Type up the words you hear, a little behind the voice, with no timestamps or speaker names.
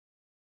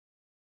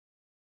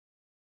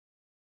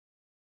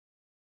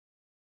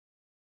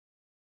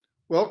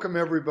Welcome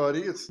everybody.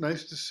 It's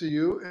nice to see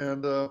you,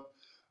 and a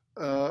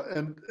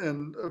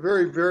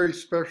very very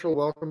special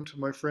welcome to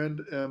my friend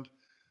and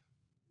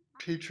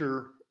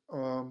teacher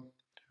um,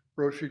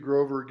 Roshi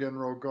Grover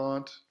Genro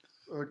Gauntt.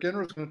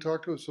 Genro is going to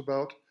talk to us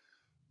about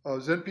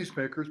Zen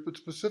Peacemakers, but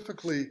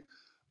specifically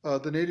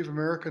the Native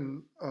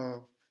American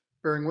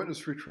Bearing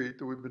Witness retreat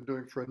that we've been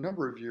doing for a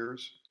number of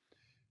years,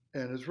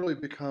 and has really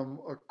become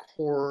a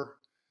core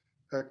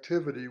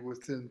activity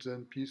within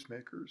Zen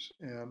Peacemakers,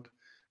 and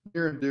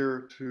near and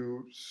dear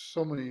to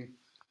so many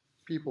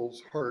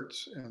people's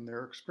hearts and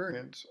their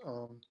experience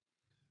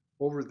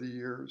over the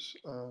years.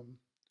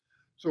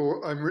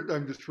 So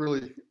I'm just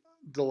really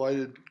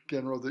delighted,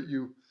 Genro, that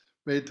you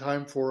made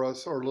time for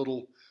us, our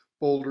little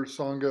Boulder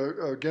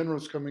Sangha.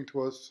 Genro's coming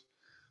to us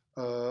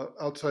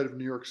outside of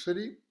New York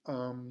City.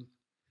 And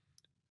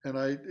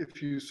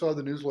if you saw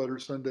the newsletter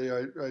Sunday,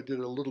 I did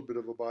a little bit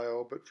of a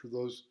bio, but for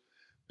those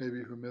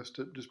maybe who missed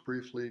it, just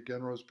briefly,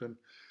 Genro's been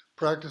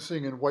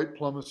practicing in White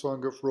Plum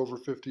Sangha for over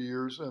 50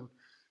 years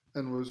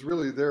and was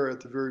really there at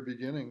the very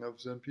beginning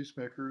of Zen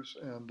Peacemakers,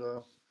 and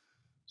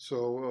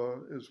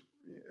is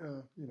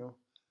you know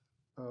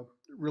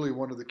really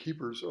one of the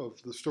keepers of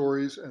the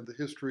stories and the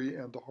history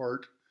and the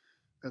heart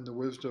and the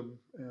wisdom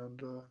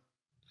and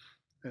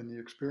the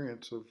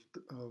experience of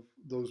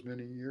those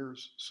many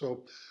years.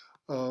 So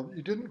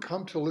you didn't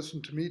come to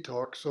listen to me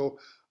talk, so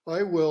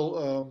I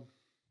will.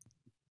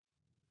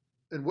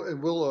 And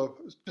we'll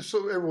just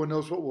so everyone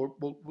knows what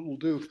we'll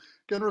do.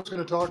 Genro's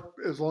going to talk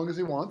as long as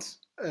he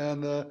wants,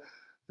 and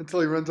until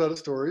he runs out of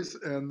stories,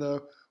 and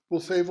we'll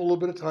save a little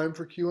bit of time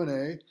for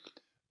Q&A.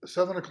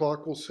 7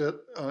 o'clock we'll sit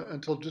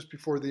until just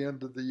before the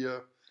end of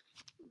the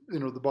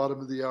the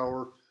bottom of the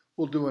hour.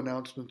 We'll do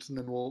announcements, and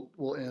then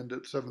we'll end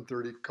at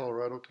 7:30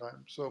 Colorado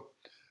time. So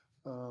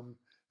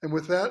and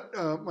with that,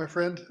 my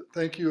friend,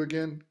 thank you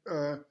again,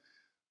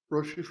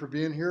 Roshi, for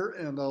being here,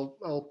 and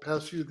I'll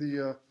pass you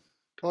the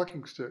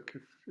talking stick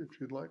if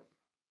you'd like.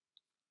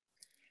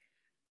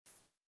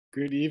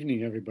 Good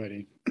evening,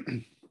 everybody.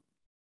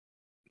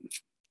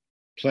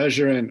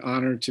 Pleasure and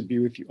honor to be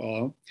with you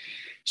all.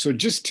 So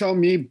just tell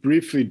me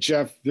briefly,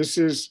 Jeff, this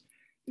is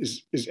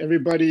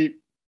everybody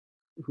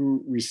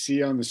who we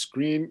see on the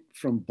screen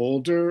from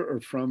Boulder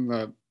or from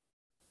the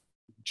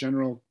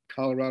general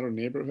Colorado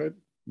neighborhood?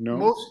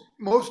 No?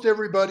 Most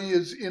everybody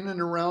is in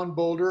and around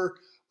Boulder.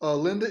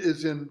 Linda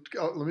is in,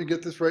 let me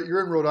get this right,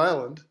 you're in Rhode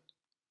Island.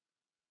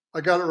 I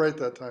got it right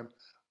that time.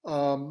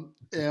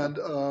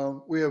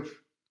 We have,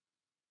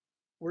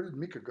 where did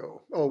Mika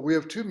go? Oh, we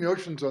have two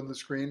Myoshins on the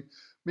screen.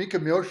 Mika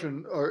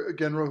Myoshin,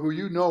 Genro, who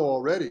you know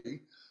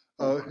already,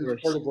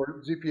 who's part of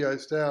our ZPI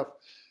staff.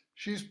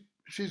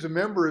 She's a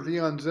member of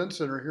Eon Zen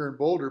Center here in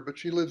Boulder, but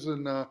she lives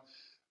in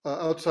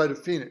outside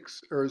of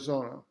Phoenix,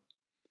 Arizona.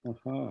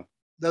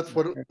 That's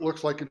what it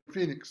looks like in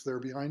Phoenix there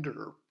behind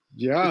her.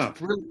 Yeah.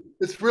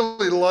 It's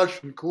really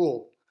lush and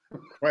cool.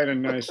 Quite a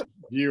nice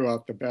view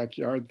out the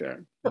backyard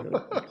there.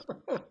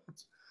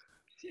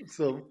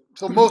 So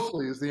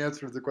mostly is the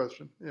answer to the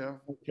question. Yeah.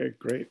 Okay,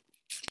 great.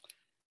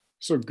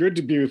 So good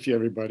to be with you,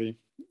 everybody.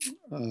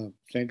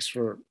 Thanks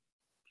for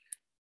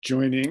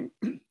joining.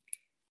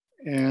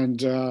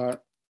 And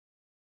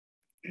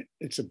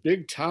it's a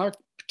big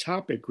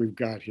topic we've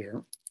got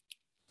here.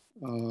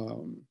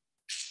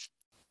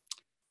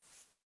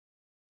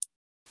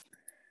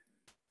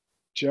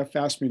 Jeff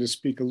asked me to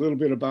speak a little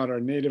bit about our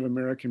Native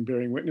American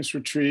Bearing Witness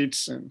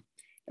retreats and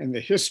the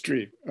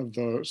history of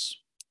those.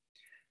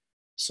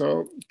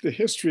 So the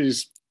history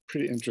is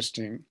pretty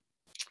interesting.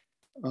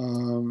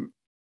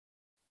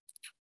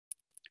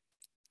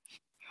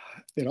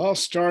 It all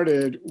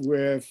started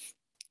with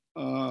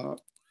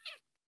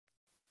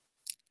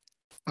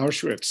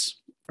Auschwitz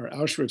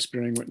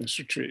Bearing Witness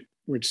Retreat,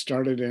 which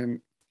started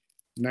in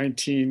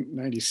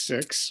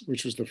 1996,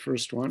 which was the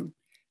first one.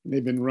 And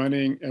they've been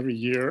running every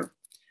year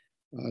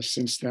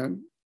since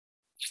then.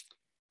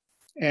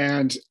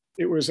 And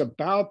it was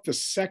about the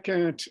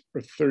second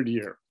or third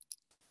year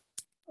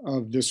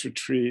of this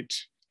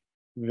retreat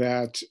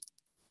that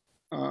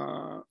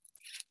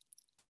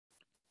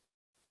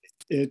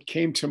it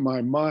came to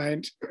my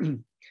mind,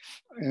 and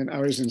I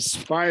was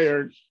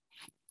inspired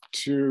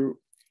to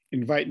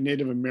invite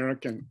Native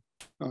American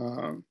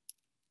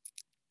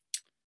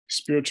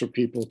spiritual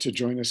people to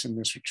join us in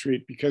this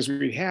retreat, because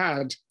every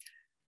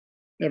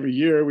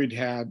year we'd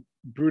had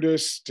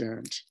Buddhist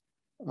and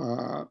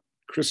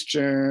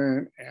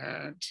Christian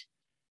and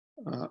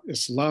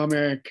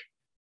Islamic,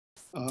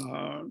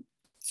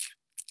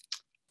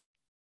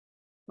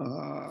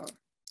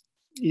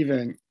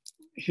 even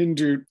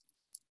Hindu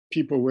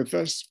people with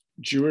us,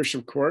 Jewish,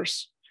 of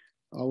course.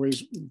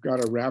 Always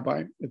got a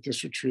rabbi at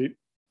this retreat.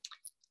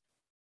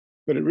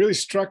 But it really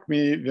struck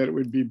me that it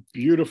would be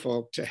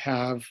beautiful to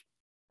have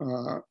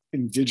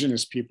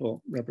indigenous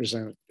people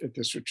represented at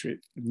this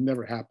retreat. It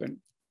never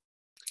happened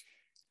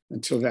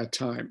until that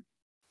time.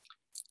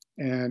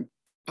 And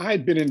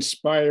I'd been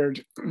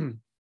inspired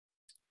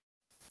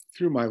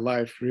through my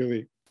life,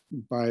 really,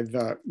 by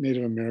the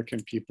Native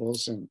American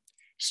peoples and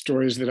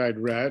stories that I'd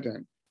read.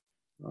 And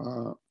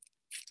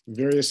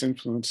various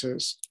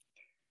influences.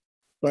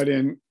 But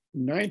in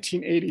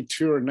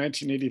 1982 or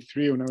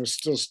 1983, when I was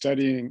still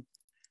studying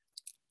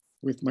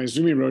with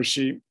Maezumi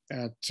Roshi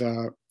at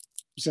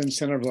Zen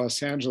Center of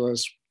Los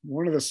Angeles,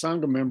 one of the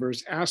sangha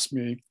members asked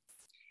me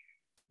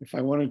if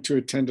I wanted to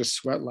attend a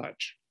sweat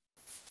lodge.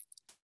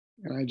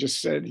 And I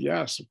just said,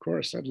 yes, of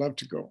course, I'd love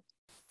to go.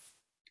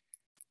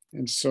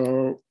 And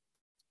so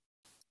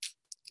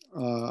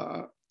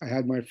I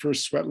had my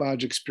first sweat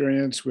lodge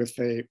experience with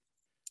a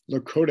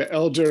Lakota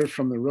elder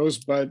from the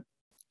Rosebud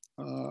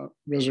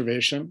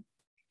Reservation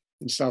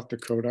in South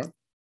Dakota,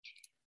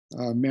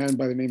 a man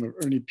by the name of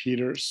Ernie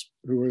Peters,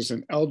 who was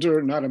an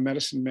elder, not a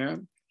medicine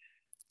man,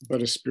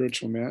 but a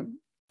spiritual man.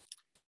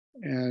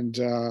 And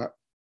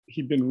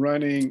he'd been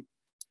running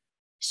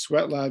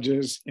sweat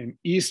lodges in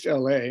East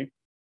LA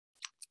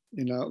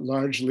in a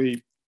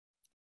largely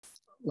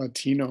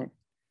Latino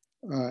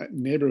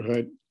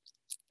neighborhood.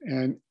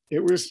 And it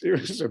was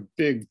a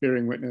big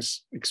bearing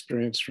witness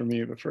experience for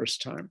me the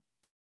first time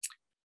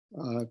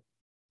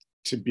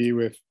to be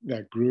with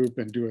that group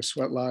and do a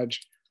sweat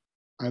lodge.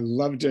 I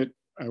loved it.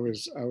 I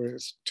was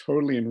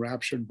totally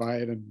enraptured by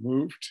it and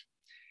moved.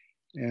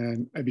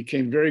 And I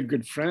became very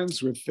good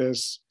friends with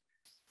this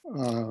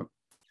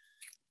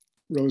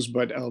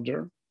Rosebud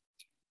elder.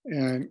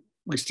 And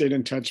we stayed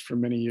in touch for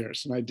many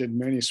years. And I did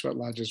many sweat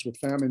lodges with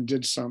them and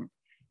did some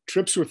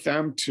trips with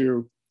them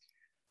to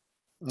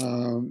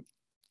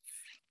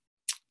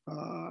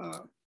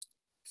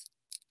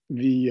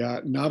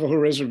the Navajo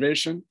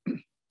Reservation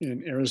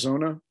in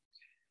Arizona,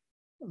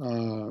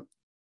 where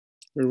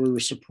we were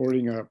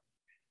supporting a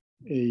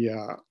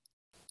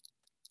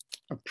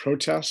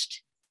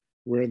protest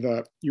where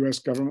the U.S.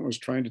 government was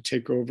trying to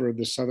take over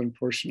the southern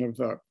portion of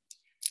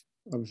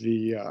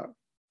the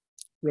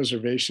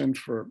reservation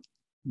for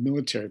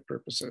military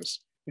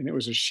purposes. And it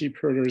was a sheep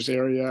herders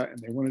area and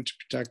they wanted to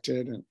protect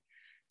it. And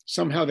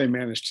somehow they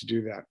managed to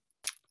do that.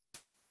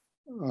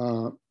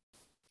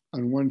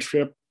 On one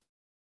trip,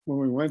 when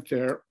we went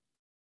there,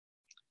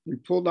 we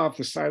pulled off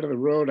the side of the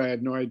road. I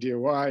had no idea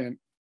why. And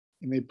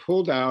they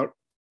pulled out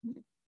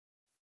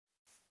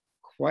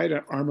quite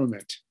an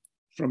armament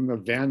from the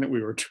van that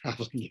we were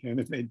traveling in.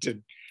 And they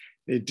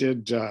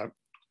did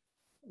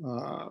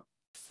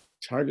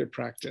target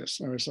practice.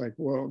 I was like,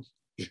 whoa,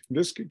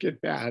 this could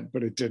get bad,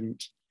 but it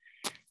didn't.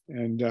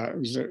 And it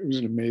was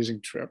an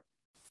amazing trip.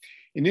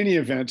 In any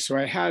event, so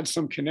I had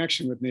some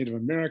connection with Native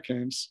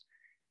Americans.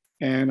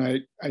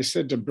 And I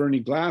said to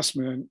Bernie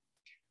Glassman,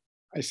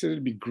 I said,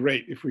 it'd be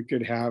great if we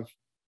could have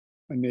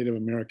a Native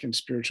American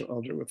spiritual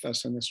elder with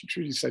us on this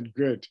retreat. He said,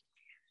 good.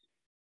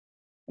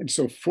 And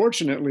so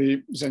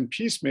fortunately, Zen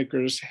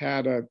Peacemakers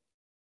had a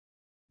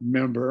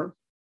member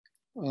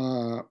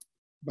by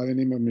the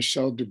name of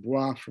Michel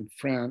Dubois from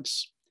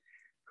France,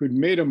 who'd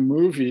made a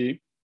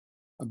movie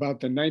about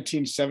the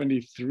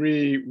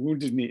 1973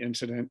 Wounded Knee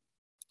incident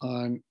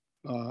on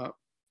the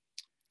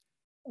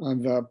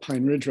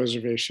Pine Ridge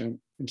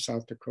Reservation in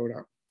South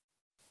Dakota.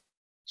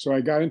 So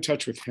I got in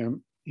touch with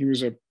him. He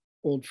was an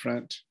old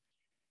friend.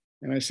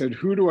 And I said,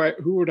 who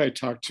would I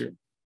talk to?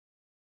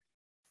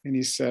 And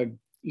he said,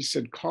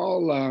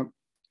 call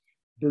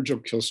Virgil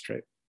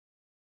Kilstraight.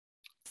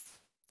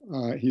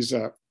 He's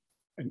an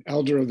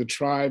elder of the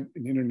tribe,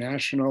 an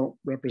international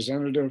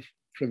representative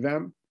for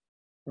them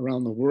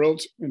around the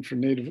world and for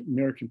Native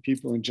American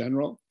people in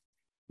general.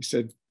 He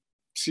said,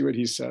 see what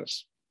he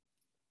says.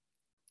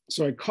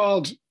 So I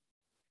called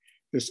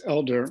this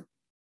elder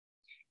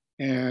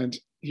and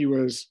he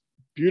was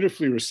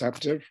beautifully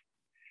receptive.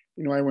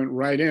 You know, I went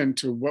right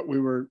into what we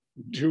were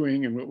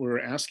doing and what we were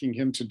asking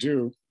him to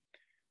do,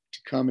 to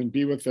come and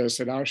be with us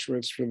at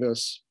Auschwitz for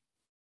this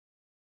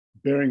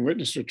bearing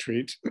witness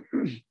retreat.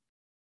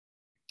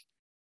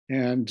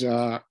 And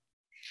I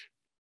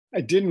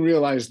didn't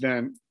realize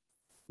then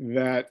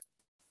that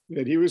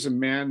he was a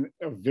man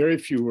of very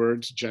few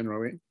words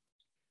generally,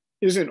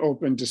 isn't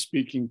open to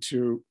speaking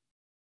to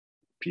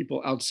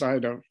people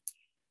outside of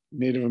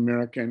Native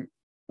American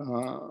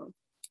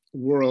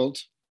world.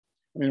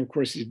 I mean, of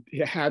course,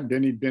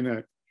 he'd been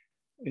a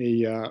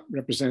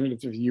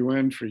representative of the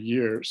UN for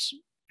years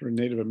for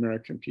Native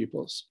American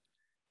peoples,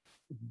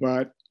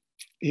 but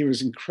he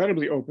was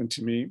incredibly open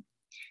to me.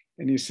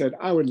 And he said,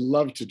 I would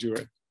love to do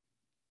it,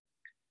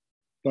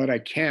 but I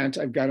can't.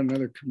 I've got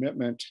another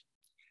commitment.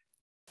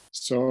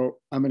 So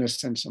I'm going to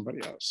send somebody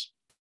else.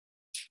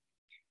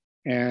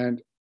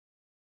 And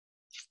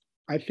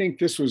I think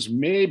this was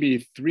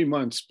maybe 3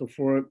 months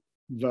before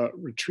the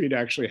retreat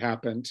actually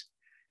happened.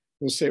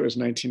 We'll say it was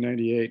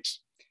 1998.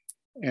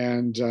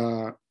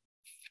 And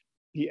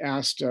he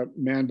asked a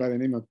man by the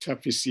name of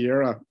Tuffy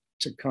Sierra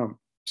to come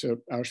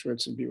to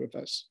Auschwitz and be with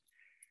us.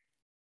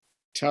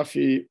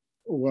 Tuffy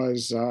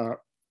was a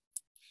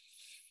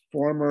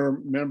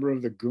former member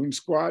of the Goon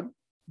Squad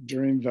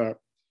during the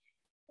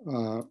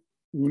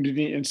Wounded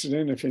Knee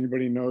incident, if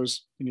anybody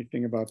knows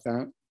anything about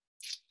that.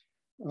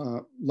 A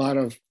lot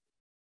of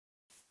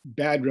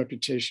bad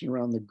reputation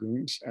around the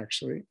Goons,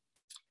 actually,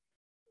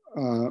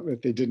 that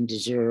they didn't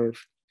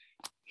deserve.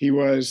 He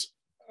was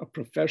a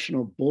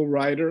professional bull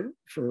rider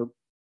for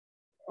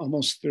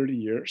almost 30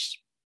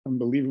 years.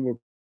 Unbelievable.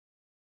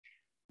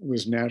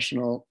 Was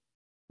national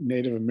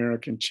Native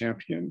American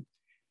champion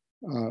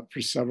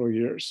for several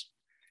years.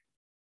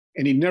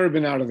 And he'd never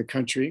been out of the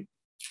country.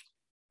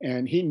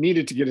 And he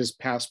needed to get his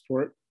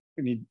passport.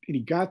 And he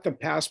got the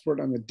passport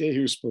on the day he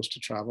was supposed to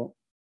travel.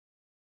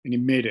 And he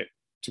made it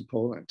to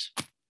Poland.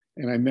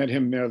 And I met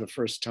him there the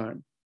first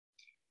time.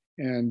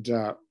 And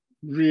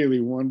really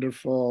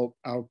wonderful,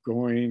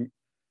 outgoing,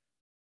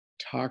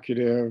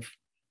 talkative,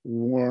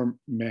 warm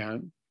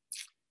man.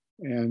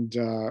 And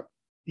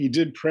he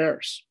did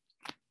prayers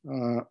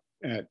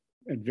at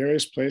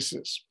various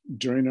places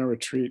during our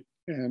retreat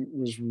and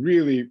was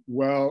really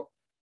well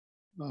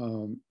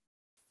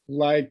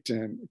liked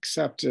and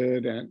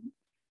accepted and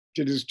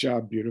did his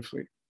job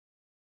beautifully.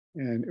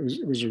 And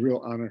it was a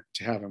real honor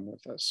to have him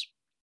with us.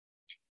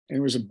 And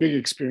it was a big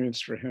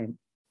experience for him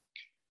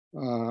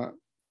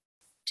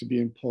to be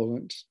in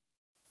Poland.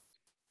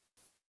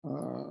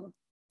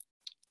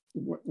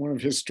 One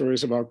of his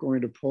stories about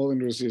going to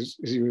Poland was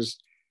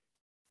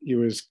he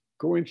was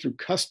going through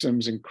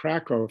customs in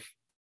Krakow,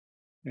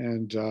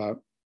 and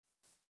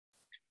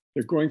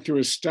they're going through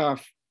his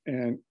stuff,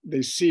 and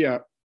they see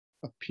a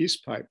peace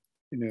pipe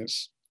in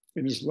his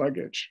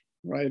luggage,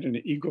 right, and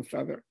an eagle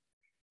feather.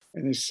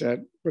 And they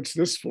said, "What's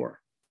this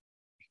for?"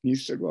 And he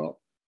said,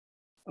 "Well,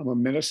 I'm a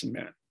medicine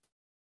man."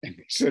 And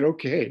they said,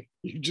 "Okay,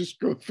 you just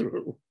go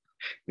through."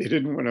 They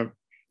didn't want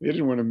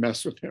to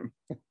mess with him.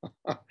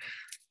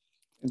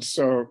 And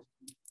so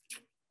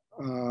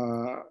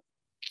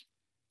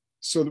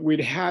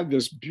we'd had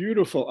this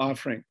beautiful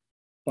offering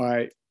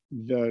by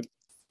the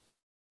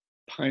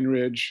Pine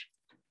Ridge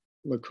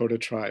Lakota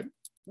tribe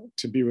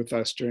to be with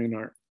us during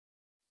our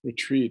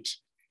retreat.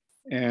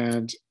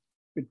 And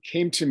it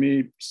came to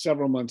me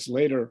several months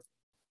later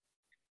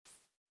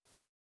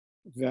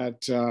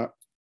that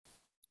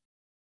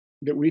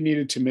we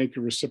needed to make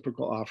a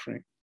reciprocal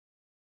offering.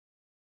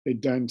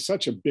 They'd done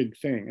such a big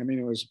thing. I mean,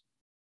 it was a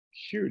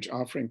huge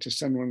offering to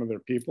send one of their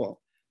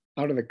people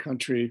out of the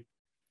country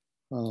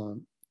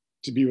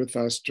to be with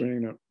us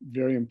during a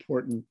very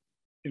important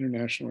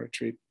international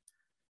retreat.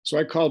 So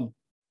I called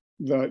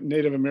the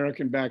Native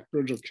American back,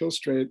 Virgil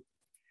Kilstraight,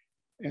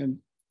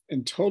 and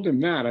told him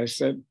that. I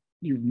said,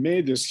 "You've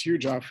made this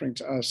huge offering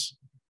to us.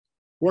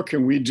 What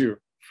can we do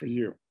for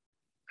you?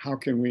 How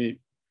can we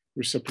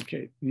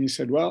reciprocate?" And he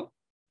said, "Well,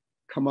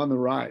 come on the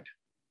ride."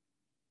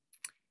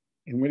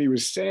 And what he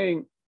was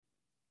saying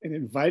and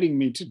inviting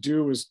me to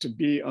do was to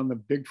be on the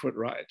Bigfoot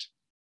ride,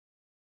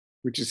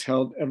 which is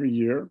held every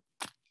year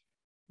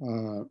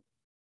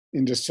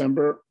in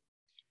December,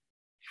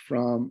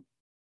 from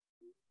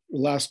the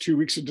last 2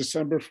 weeks of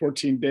December,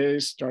 14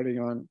 days, starting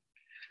on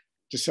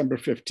December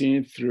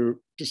 15th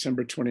through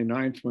December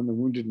 29th, when the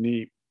Wounded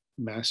Knee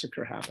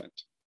massacre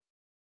happened.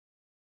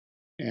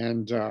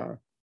 And I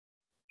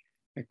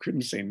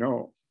couldn't say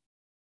no.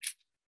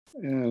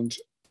 And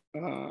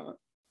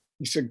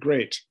he said,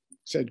 "Great." He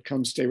said,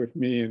 "Come stay with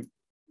me and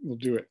we'll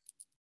do it."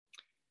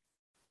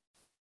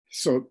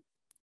 So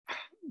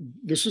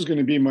this was going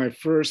to be my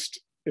first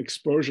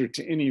exposure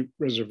to any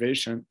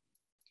reservation,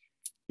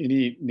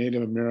 any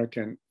Native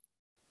American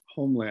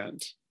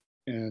homeland.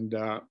 And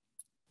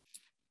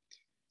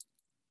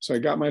so I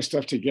got my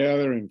stuff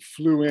together and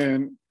flew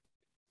in.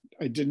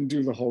 I didn't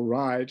do the whole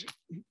ride.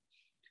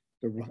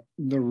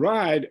 The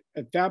ride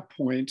at that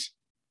point,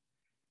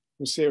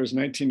 we'll say it was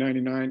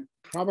 1999,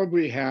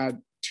 probably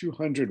had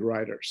 200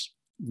 riders,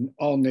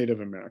 all Native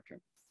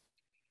American,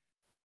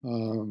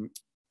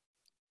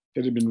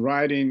 that had been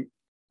riding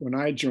when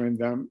I joined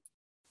them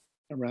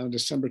around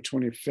December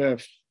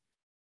 25th.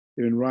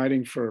 They'd been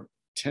riding for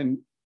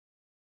 10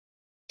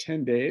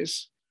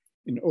 days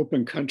in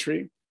open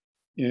country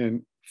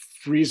in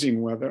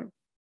freezing weather,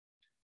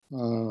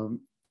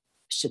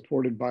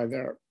 supported by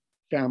their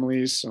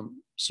families,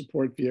 some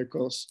support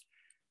vehicles,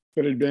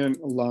 but it had been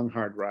a long,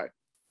 hard ride.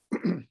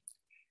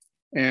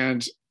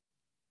 And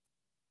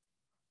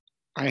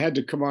I had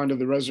to come onto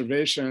the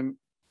reservation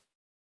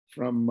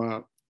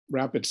from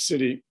Rapid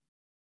City,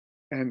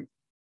 and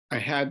I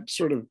had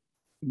sort of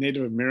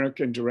Native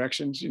American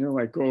directions,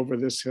 like go over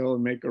this hill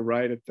and make a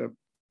right at the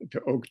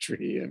oak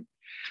tree and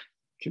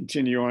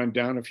continue on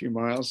down a few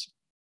miles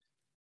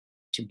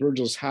to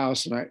Virgil's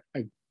house. And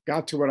I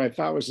got to what I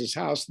thought was his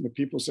house, and the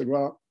people said,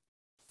 "Well,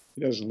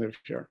 he doesn't live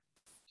here,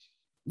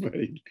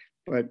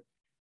 but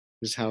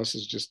his house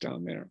is just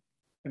down there."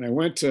 And I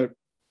went to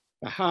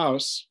the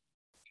house,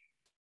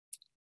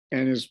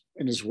 and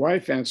his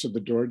wife answered the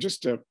door. It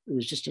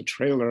was just a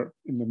trailer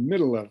in the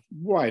middle of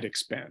wide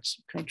expanse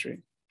of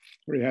country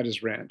where he had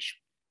his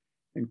ranch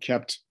and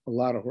kept a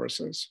lot of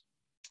horses.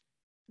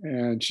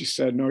 And she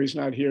said, "No, he's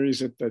not here.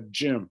 He's at the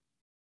gym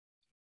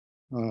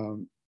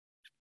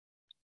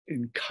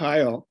in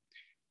Kyle,"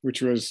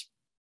 which was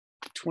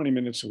 20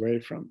 minutes away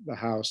from the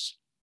house,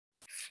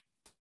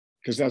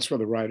 because that's where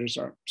the riders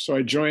are. So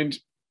I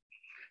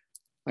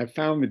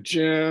found the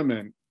gym,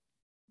 and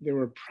there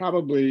were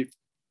probably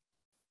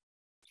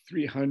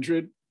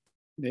 300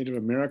 Native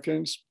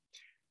Americans,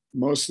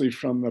 mostly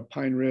from the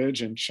Pine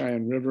Ridge and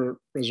Cheyenne River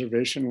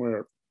Reservation,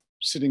 where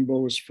Sitting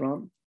Bull was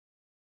from,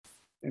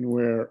 and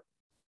where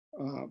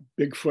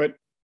Bigfoot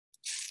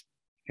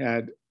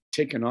had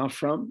taken off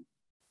from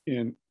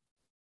in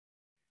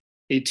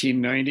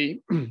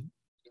 1890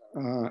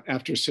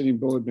 after Sitting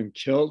Bull had been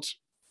killed,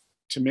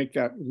 to make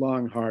that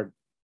long, hard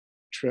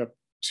trip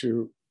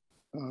to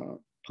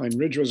Pine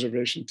Ridge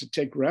Reservation to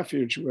take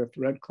refuge with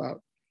Red Cloud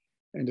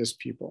and his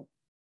people.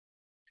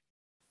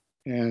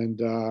 And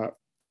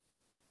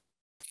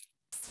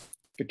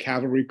the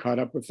cavalry caught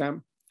up with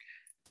them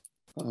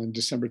on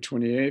December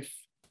 28th,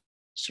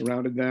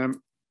 surrounded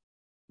them,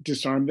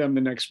 disarmed them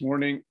the next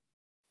morning,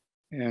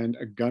 and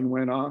a gun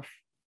went off.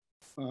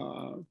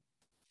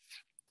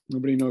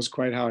 Nobody knows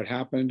quite how it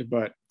happened,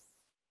 but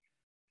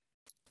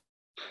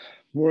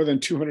more than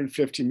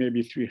 250,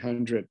 maybe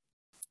 300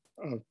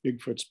 of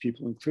Bigfoot's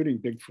people, including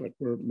Bigfoot,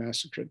 were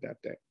massacred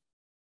that day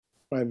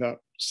by the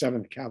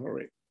 7th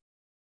Cavalry.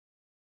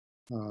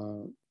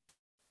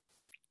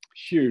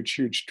 Huge,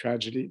 huge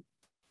tragedy.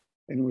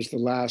 And it was the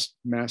last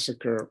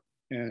massacre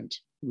and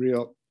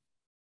real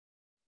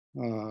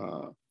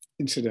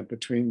incident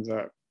between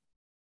the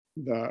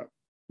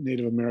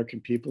Native American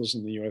peoples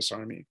and the US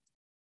Army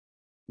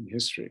in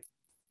history.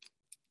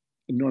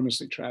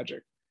 Enormously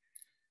tragic.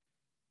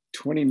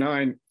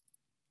 29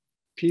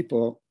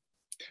 people,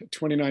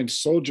 29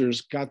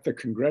 soldiers got the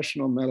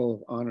Congressional Medal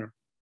of Honor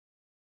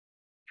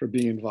for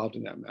being involved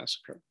in that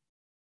massacre.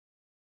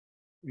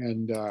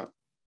 And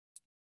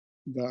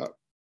the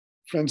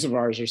friends of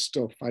ours are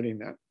still fighting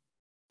that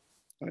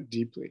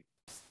deeply.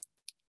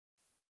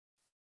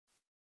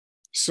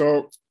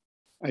 So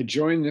I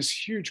joined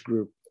this huge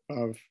group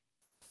of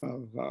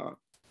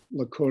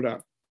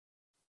Lakota,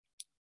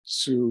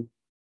 Sioux,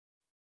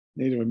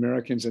 Native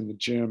Americans in the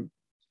gym,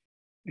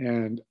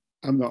 and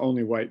I'm the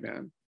only white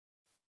man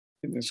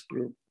in this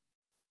group.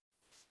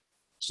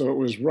 So it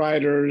was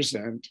riders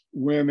and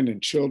women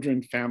and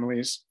children,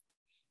 families.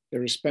 They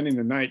were spending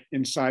the night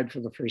inside for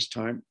the first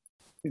time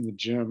in the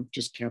gym,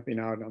 just camping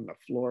out on the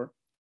floor.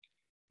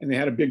 And they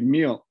had a big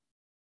meal.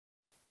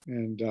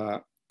 And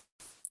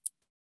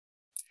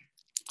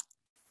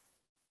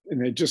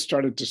they just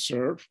started to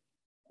serve,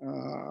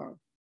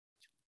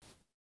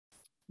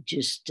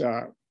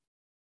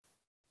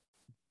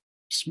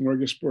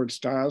 smorgasbord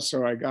style.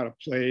 So I got a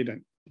plate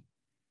and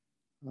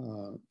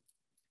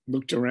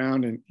looked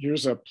around, and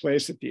here's a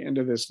place at the end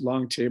of this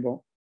long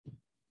table.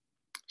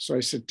 So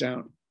I sit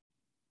down,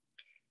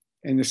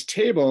 and this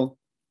table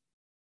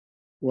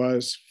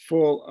was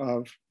full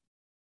of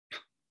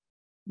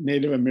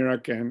Native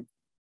American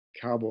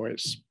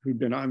cowboys who'd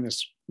been on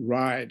this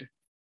ride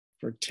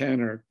for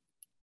 10 or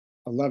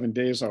 11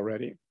 days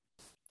already.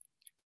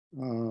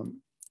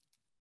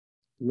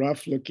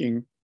 Rough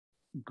looking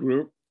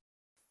group,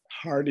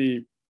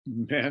 hardy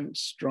men,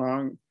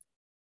 strong,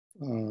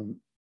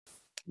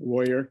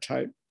 warrior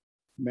type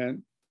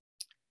men.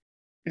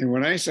 And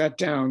when I sat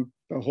down,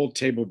 the whole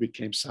table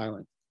became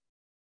silent.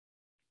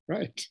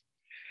 Right.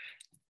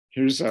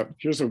 Here's a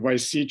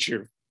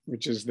Waisichu,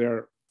 which is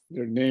their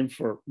name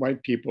for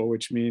white people,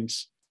 which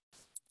means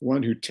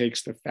one who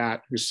takes the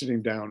fat, who's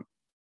sitting down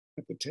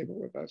at the table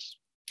with us.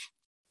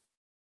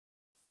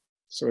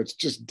 So it's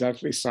just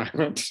deathly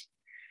silent.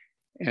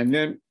 And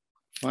then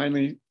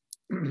finally,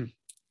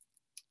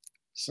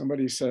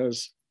 somebody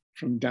says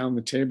from down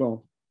the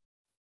table,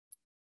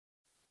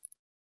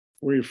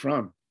 "Where are you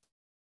from?"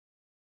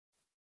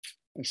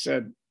 I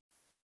said,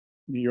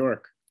 "New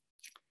York."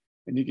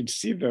 And you could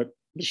see the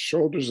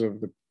shoulders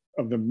of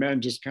the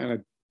men just kind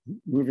of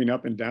moving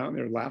up and down.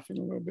 They're laughing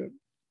a little bit.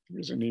 He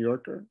was a New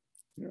Yorker,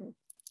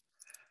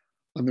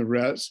 on the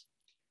res.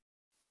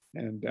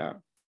 And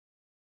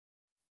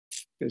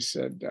they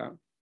said,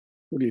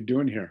 "What are you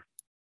doing here?"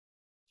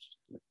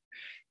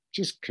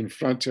 Just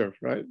confrontive,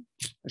 right?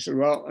 I said,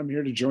 "Well, I'm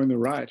here to join the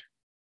ride."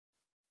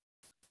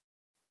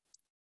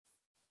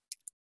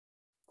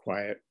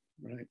 Quiet,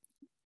 right?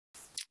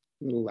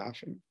 A little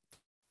laughing.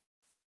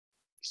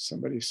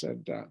 Somebody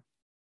said,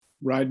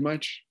 "Ride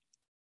much?"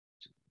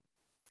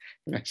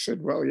 And I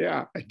said, "Well,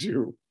 yeah, I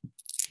do."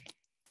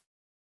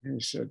 And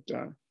he said,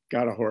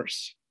 "Got a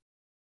horse?"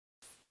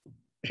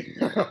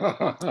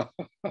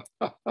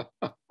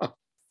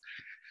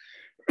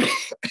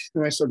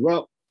 And I said,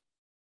 "Well,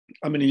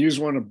 I'm going to use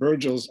one of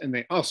Virgil's," and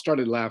they all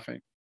started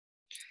laughing.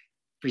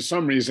 For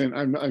some reason,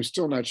 I'm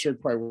still not sure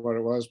quite what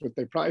it was, but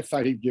they probably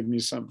thought he'd give me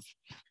some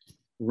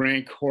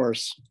rank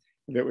horse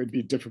that would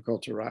be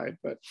difficult to ride.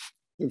 But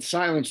the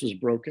silence was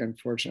broken.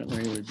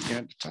 Fortunately, we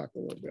began to talk a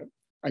little bit.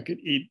 I could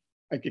eat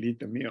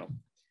the meal.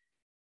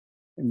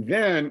 And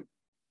then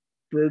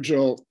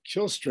Virgil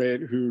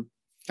Kilstrade, who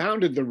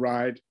founded the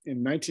ride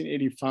in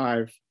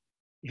 1985,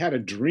 he had a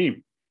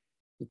dream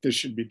that this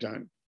should be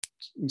done,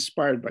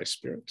 inspired by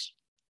spirits.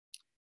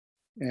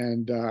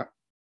 And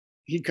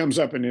he comes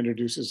up and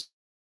introduces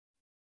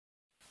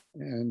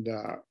and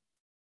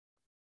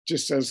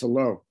just says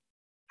hello,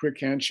 quick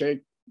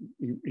handshake,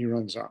 he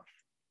runs off.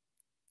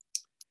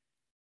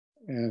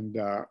 And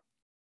the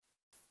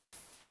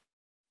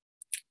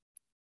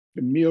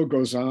meal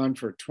goes on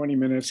for 20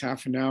 minutes,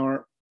 half an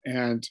hour,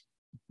 and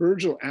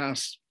Virgil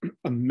asked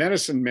a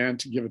medicine man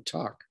to give a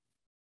talk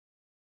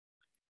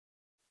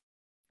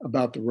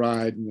about the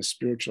ride and the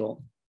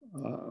spiritual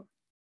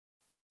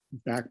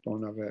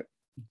backbone of it,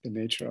 the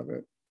nature of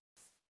it,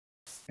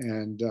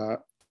 and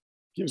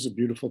gives a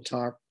beautiful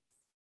talk,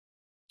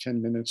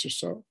 10 minutes or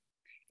so.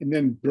 And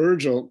then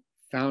Virgil,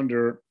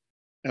 founder,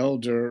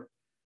 elder,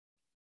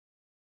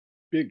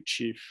 big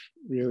chief,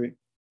 really,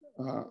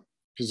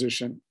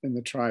 position in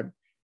the tribe,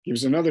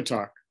 gives another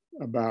talk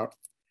about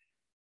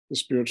the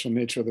spiritual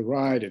nature of the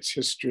ride, its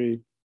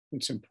history,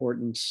 its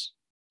importance.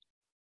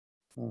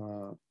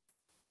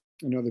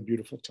 Another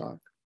beautiful talk.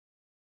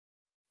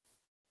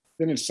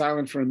 Then it's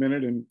silent for a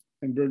minute, and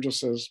Virgil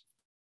says,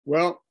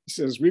 well, he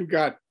says, we've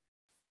got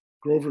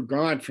Grover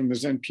Gauntt from the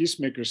Zen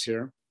Peacemakers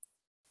here.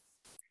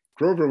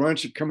 Grover, why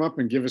don't you come up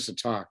and give us a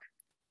talk?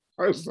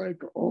 I was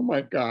like, oh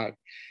my God,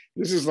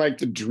 this is like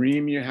the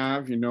dream you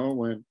have, you know,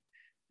 when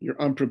you're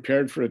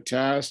unprepared for a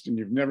test and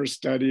you've never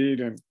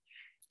studied, and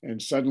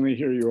suddenly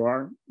here you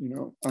are, you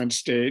know, on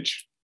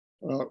stage.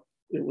 Well,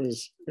 it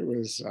was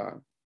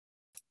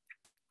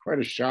quite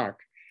a shock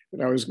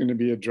that I was going to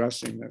be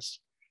addressing this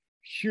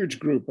huge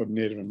group of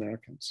Native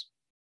Americans.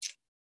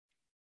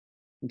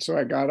 And so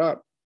I got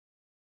up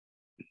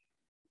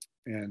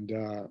and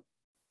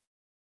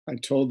I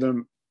told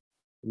them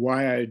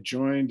why I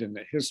joined and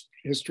the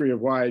history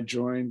of why I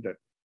joined, that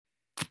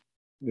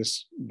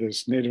this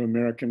Native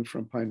American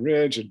from Pine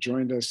Ridge had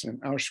joined us in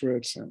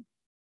Auschwitz, and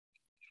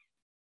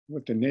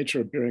what the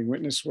nature of bearing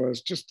witness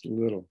was, just a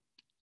little.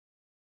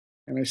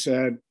 And I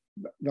said,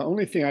 the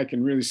only thing I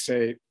can really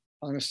say,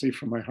 honestly,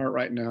 from my heart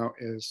right now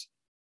is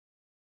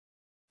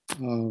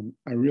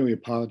I really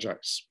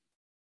apologize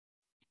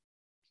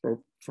for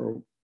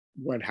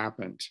what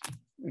happened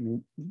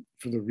and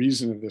for the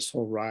reason of this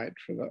whole ride,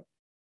 for the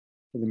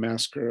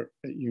massacre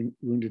at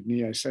Wounded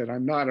Knee. I said,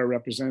 I'm not a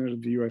representative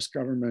of the US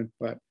government,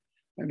 but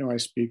I know I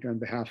speak on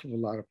behalf of a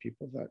lot of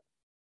people that,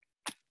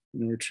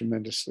 you know, are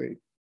tremendously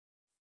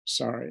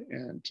sorry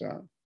and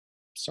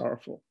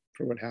sorrowful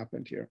for what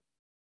happened here.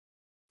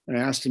 And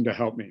I asked him to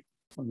help me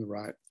on the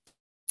ride.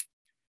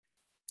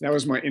 That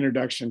was my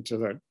introduction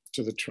to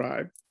the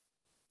tribe.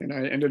 And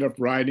I ended up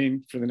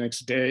riding for the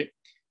next day,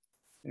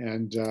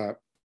 and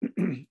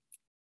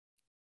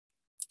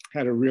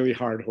had a really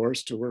hard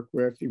horse to work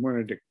with. He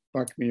wanted to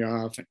buck me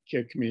off and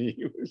kick me.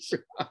 It was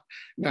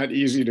not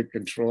easy to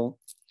control.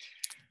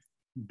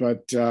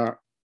 But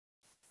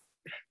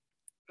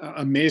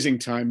amazing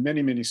time,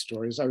 many, many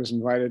stories. I was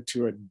invited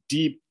to a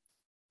deep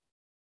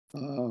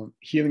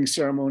healing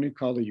ceremony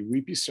called a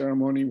Yuwipi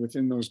ceremony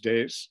within those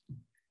days.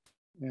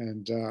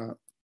 And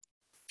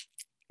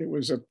it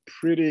was a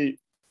pretty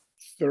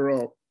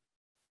thorough,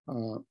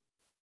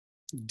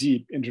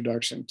 deep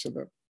introduction to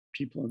the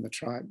people in the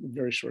tribe in a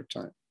very short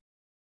time.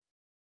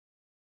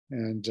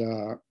 And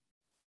I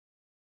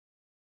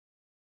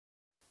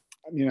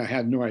mean, I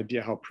had no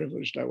idea how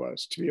privileged I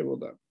was to be able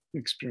to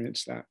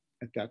experience that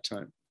at that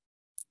time.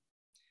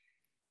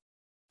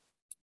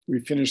 We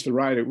finished the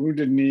ride at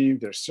Wounded Knee.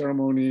 There's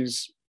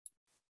ceremonies,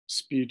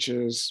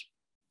 speeches,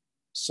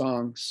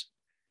 songs.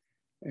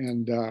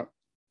 And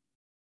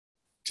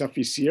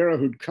Tuffy Sierra,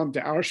 who'd come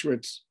to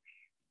Auschwitz,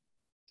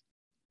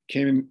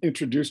 came and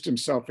introduced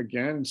himself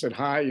again and said,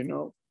 hi, you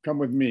know, come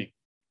with me.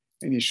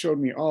 And he showed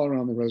me all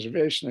around the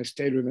reservation. I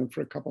stayed with him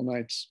for a couple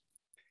nights.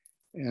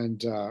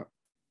 And yeah,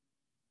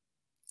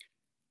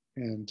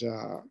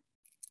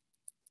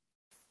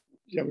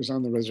 I was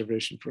on the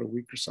reservation for a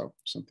week or so,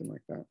 something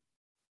like that.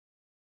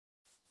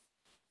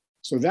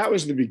 So that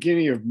was the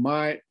beginning of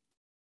my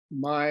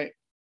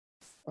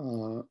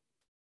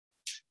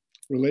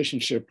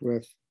relationship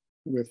with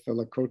the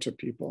Lakota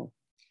people.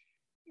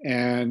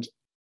 And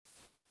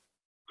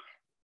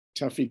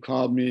Tuffy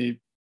called me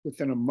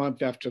within a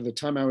month after the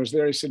time I was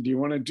there. He said, do you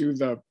want to do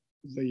the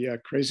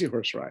Crazy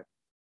Horse ride?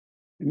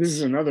 And this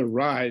is another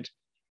ride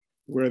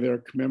where they're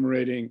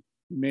commemorating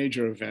a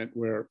major event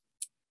where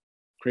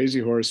Crazy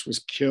Horse was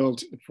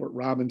killed at Fort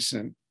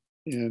Robinson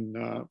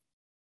in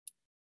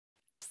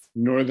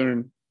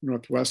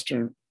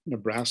northwestern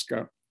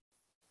Nebraska.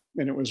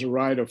 And it was a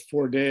ride of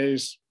 4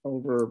 days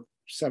over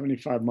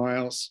 75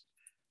 miles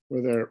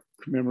where they're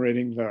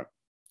commemorating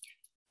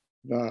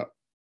the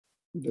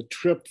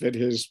trip that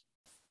his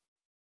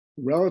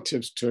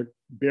relatives took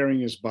bearing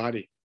his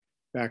body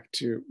back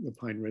to the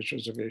Pine Ridge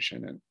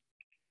Reservation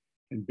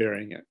and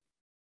burying it.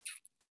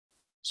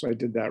 So I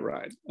did that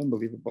ride.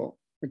 Unbelievable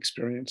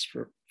experience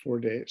for 4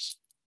 days.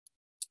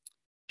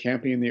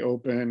 Camping in the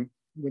open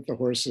with the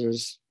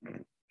horses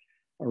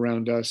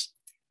around us.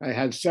 I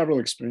had several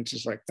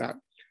experiences like that.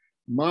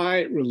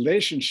 My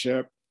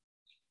relationship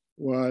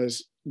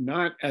was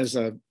not as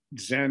a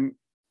Zen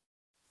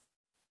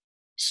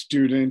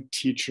student,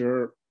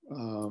 teacher,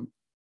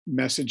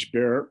 message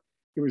bearer.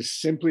 It was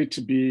simply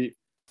to be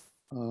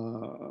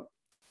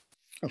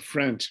a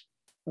friend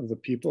of the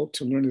people,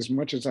 to learn as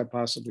much as I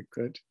possibly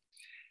could,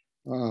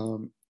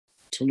 to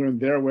learn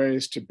their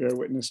ways, to bear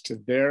witness to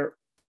their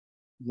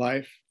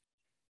life,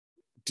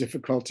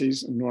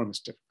 difficulties, enormous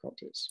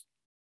difficulties.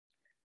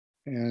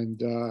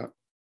 And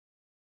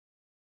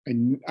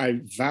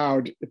I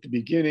vowed at the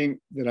beginning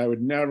that I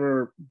would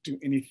never do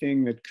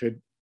anything that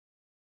could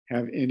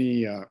have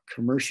any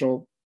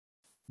commercial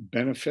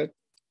benefit.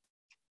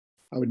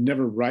 I would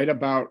never write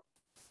about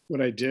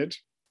what I did.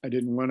 I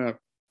didn't want to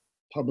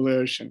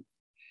publish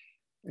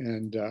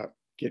and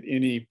get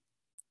any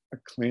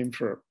acclaim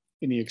for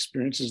any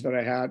experiences that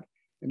I had.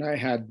 And I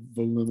had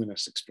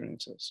voluminous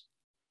experiences.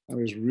 I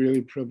was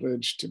really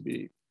privileged to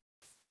be.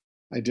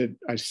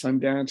 I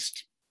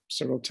sundanced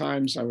several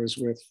times. I was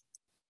with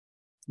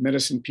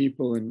medicine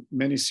people in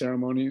many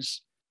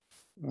ceremonies,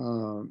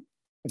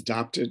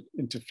 adopted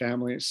into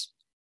families.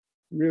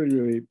 Really,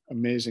 really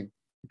amazing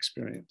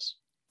experience.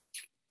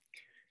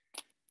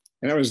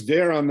 And I was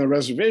there on the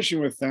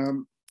reservation with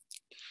them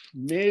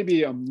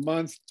maybe a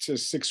month to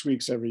 6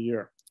 weeks every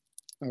year.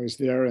 I was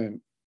there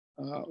in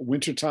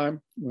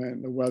wintertime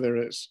when the weather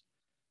is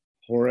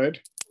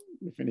horrid.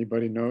 If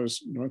anybody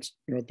knows North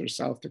or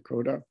South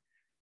Dakota,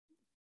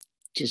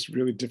 just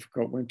really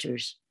difficult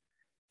winters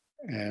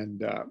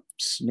and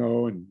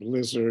snow and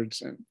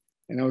blizzards.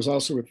 And I was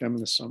also with them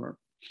in the summer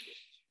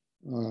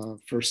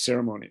for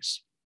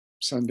ceremonies,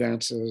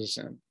 sundances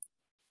and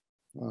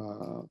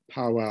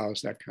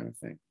powwows, that kind of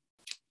thing.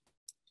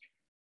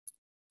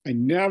 I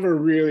never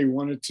really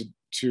wanted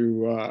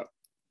to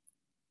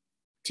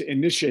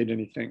initiate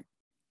anything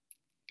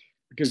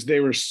because they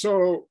were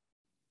so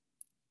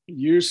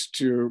used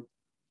to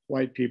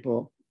white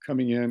people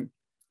coming in,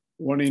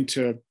 wanting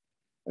to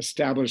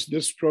establish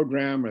this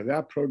program or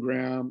that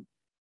program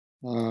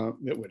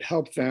that would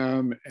help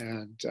them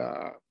and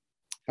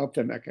help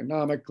them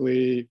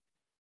economically,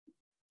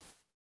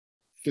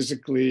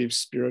 physically,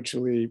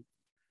 spiritually.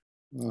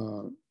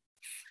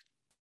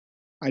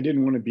 I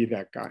didn't want to be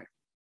that guy.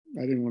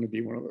 I didn't want to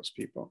be one of those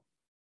people.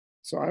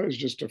 So I was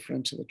just a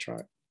friend to the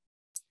tribe.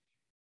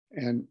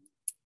 And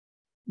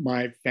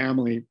my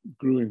family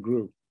grew and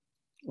grew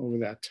over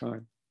that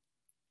time.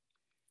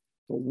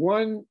 But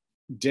one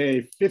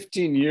day,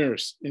 15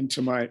 years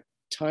into my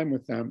time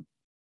with them,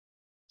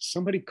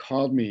 somebody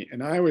called me,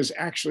 and I was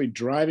actually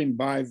driving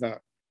by the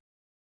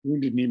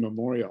Wounded Knee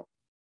Memorial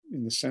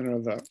in the center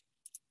of the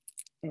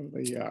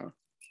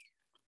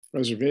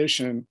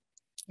reservation,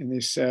 and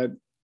they said,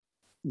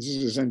 this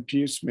is a Zen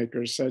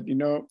Peacemaker, said, you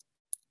know,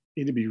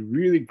 it'd be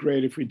really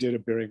great if we did a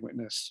bearing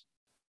witness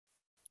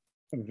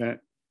event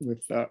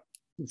with the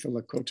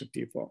Lakota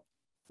people.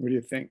 What do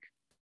you think?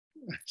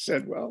 I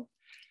said, well,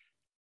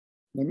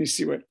 let me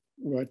see what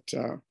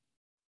the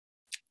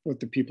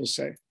people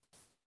say.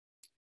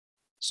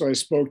 So I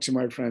spoke to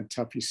my friend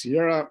Tuffy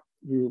Sierra,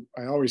 who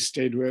I always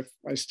stayed with.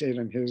 I stayed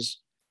on his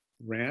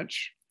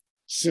ranch,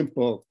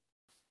 simple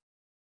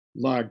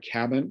log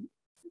cabin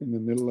in the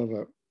middle of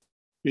a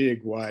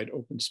big, wide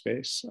open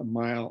space, a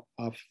mile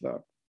off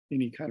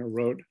any kind of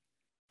road.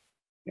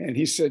 And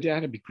he said, yeah,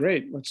 it'd be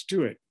great. Let's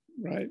do it,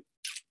 right?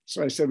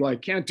 So I said, well, I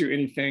can't do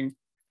anything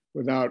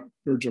without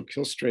Virgil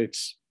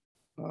Kilstraight's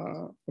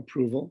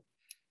approval.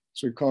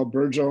 So we called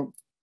Virgil,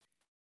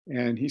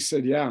 and he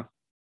said, yeah,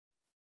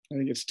 I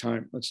think it's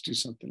time. Let's do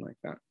something like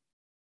that.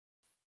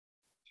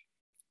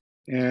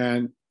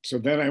 And so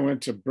then I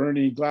went to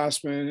Bernie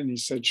Glassman, and he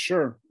said,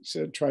 sure. He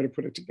said, try to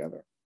put it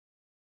together.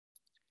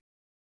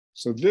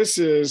 So this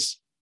is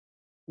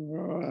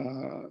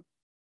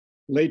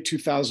late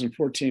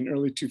 2014,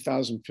 early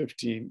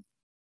 2015.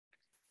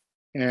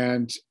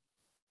 And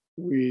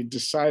we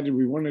decided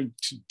we wanted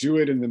to do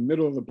it in the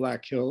middle of the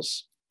Black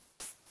Hills.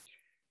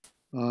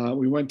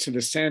 We went to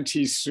the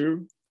Santee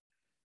Sioux,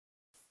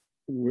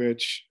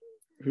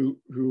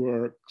 who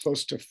are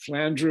close to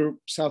Flandreau,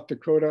 South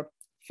Dakota,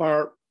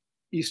 far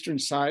eastern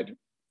side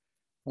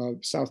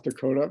of South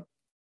Dakota.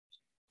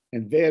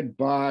 And they had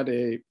bought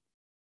the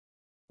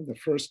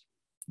first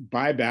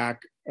buyback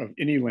of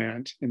any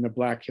land in the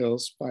Black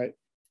Hills by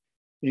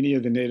any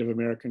of the Native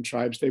American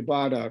tribes. They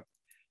bought a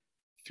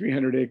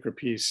 300-acre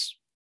piece,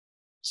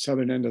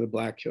 southern end of the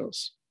Black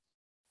Hills.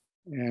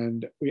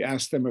 And we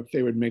asked them if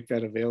they would make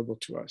that available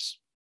to us.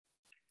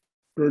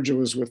 Virgil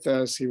was with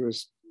us. He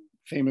was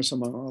famous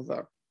among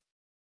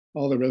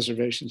all the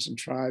reservations and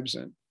tribes.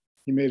 And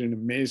he made an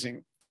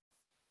amazing,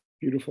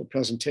 beautiful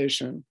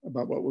presentation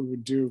about what we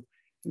would do.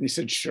 And he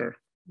said, sure,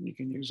 you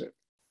can use it.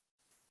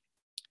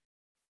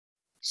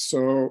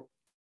 So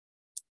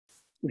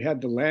we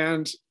had the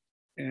land,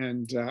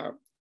 and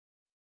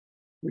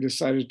we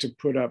decided to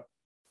put up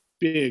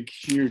big,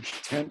 huge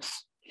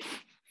tents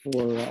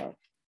for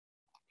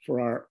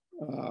our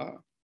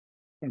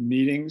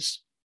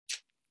meetings.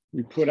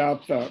 We put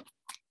out the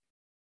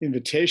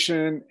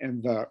invitation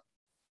and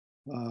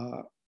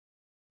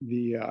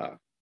the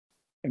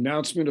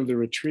announcement of the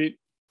retreat,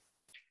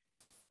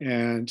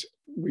 and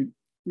we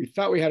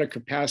thought we had a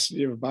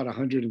capacity of about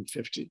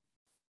 150.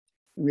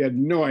 We had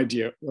no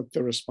idea what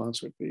the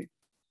response would be.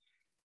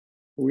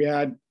 We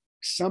had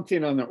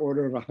something on the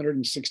order of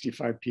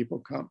 165 people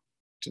come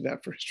to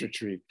that first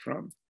retreat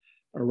from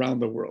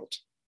around the world.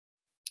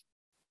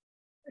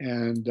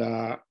 And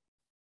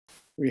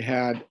we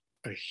had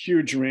a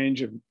huge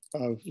range of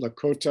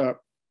Lakota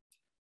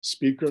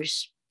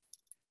speakers.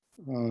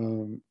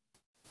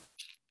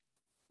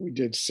 We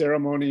did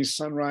ceremonies,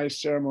 sunrise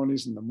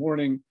ceremonies in the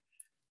morning.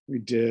 We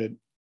did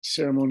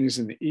ceremonies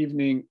in the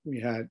evening. We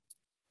had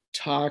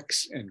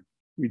talks, and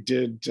we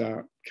did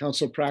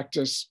council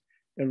practice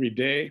every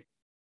day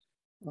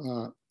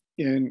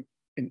in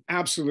an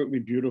absolutely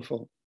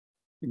beautiful,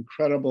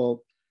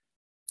 incredible,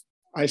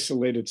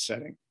 isolated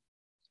setting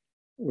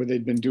where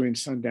they'd been doing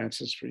sun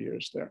dances for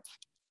years there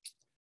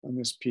on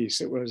this piece.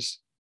 It was,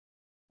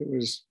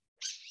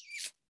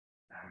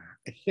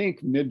 I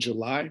think,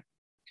 mid-July,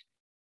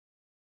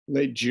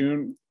 late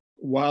June.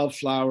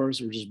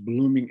 Wildflowers were just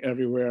blooming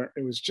everywhere.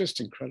 It was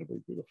just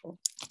incredibly beautiful.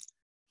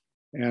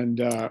 And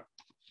that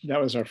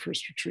was our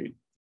first retreat,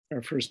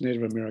 our first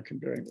Native American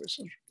bearing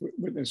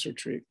witness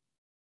retreat.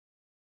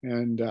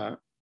 And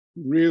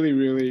really,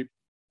 really,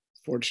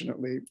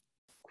 fortunately,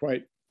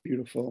 quite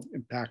beautiful,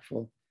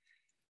 impactful.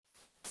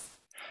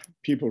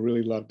 People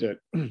really loved it.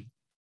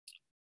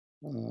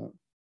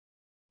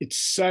 It's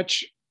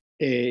such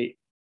a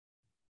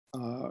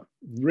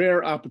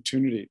rare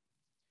opportunity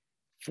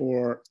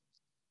for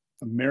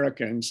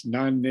Americans,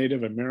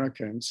 non-Native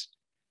Americans,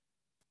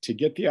 to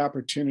get the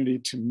opportunity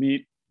to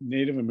meet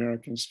Native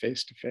Americans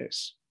face to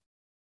face.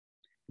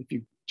 If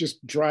you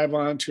just drive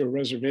on to a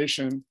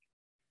reservation,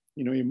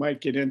 you know, you might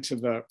get into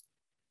the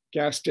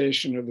gas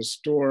station or the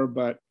store,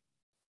 but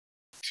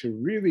to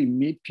really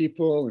meet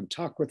people and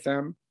talk with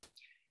them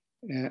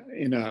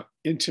in an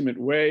intimate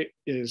way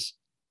is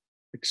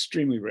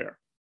extremely rare.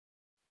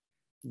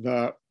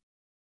 The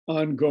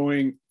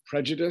ongoing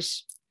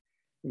prejudice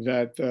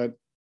that the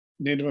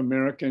Native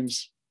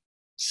Americans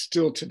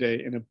still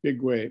today in a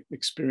big way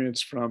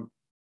experience from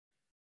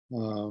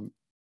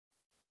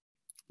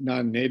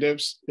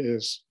non-natives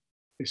is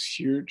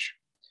huge,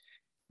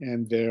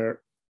 and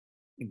they're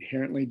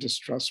inherently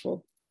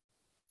distrustful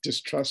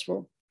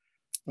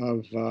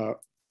of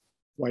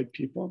white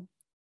people,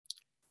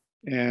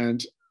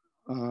 and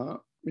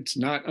it's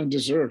not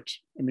undeserved.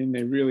 I mean,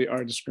 they really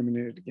are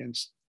discriminated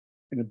against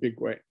in a big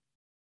way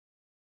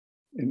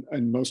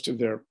in most of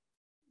their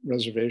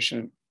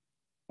reservation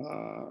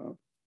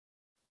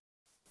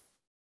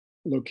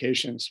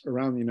locations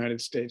around the United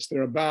States.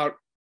 There are about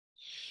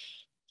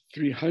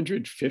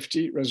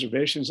 350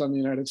 reservations in the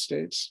United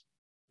States.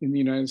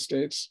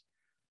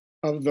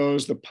 Of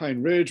those, the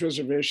Pine Ridge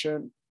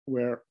Reservation,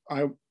 where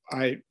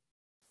I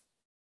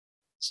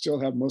still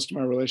have most of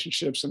my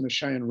relationships, and the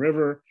Cheyenne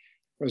River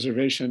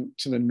Reservation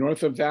to the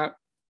north of that,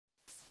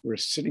 where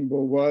Sitting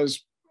Bull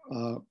was,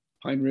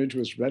 Pine Ridge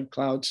was Red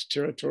Cloud's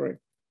territory.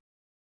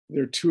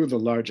 They're two of the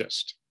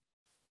largest.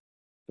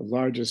 The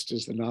largest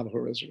is the Navajo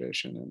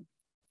Reservation in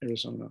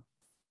Arizona.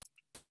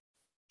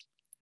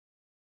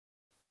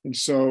 And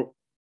so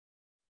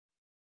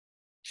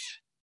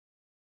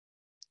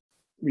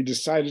we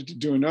decided to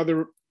do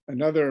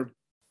another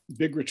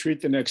big retreat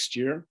the next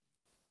year,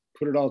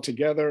 put it all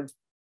together,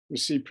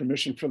 receive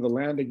permission for the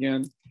land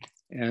again,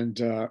 and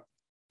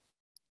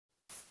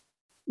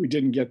we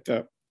didn't get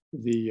the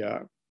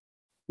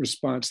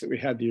response that we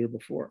had the year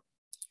before.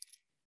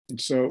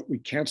 And so we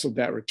canceled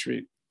that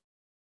retreat.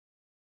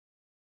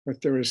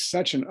 But there was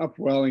such an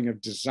upwelling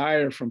of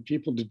desire from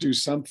people to do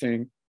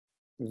something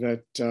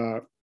that,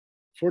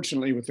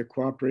 fortunately, with the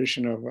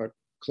cooperation of a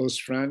close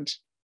friend,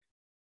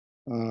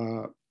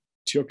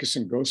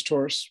 Tiokasin Ghost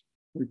Horse,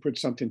 we put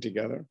something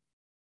together.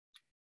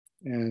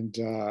 And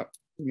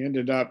we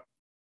ended up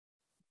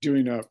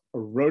doing a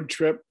road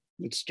trip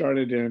that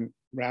started in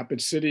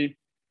Rapid City,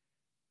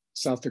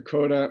 South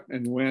Dakota,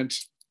 and went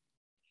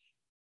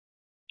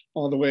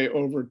all the way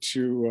over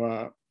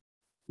to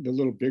the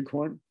Little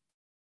Bighorn.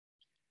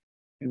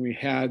 And we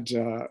had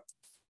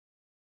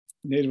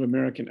Native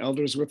American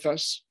elders with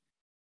us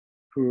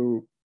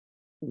who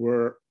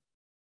were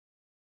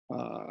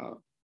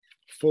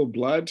full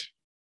blood,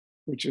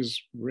 which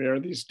is rare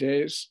these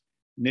days,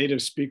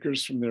 Native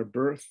speakers from their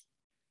birth,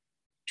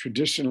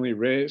 traditionally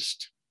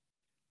raised,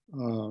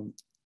 who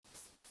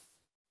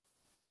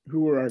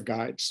were our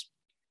guides,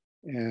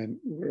 and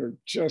were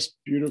just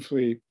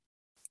beautifully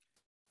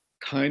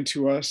kind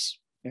to us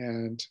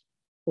and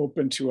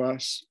open to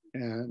us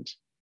and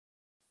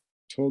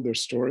told their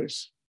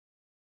stories.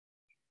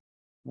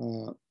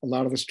 A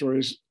lot of the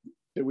stories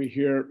that we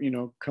hear,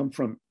 come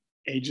from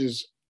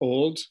ages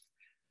old,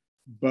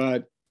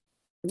 but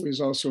it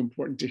was also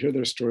important to hear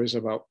their stories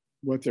about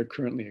what they're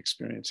currently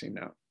experiencing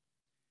now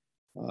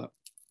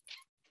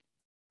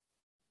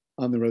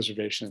on the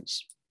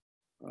reservations.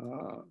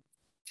 The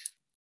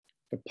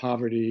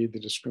poverty, the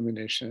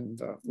discrimination,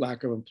 the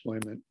lack of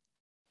employment.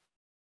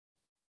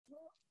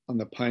 On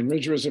the Pine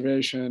Ridge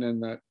Reservation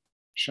and the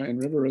Cheyenne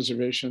River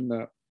Reservation,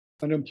 the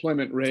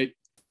unemployment rate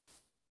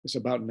is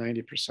about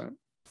 90%,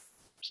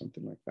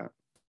 something like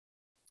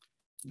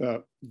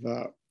that.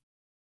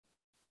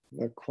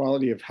 The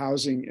quality of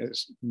housing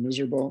is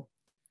miserable.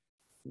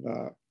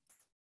 The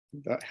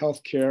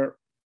healthcare,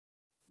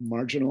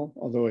 marginal,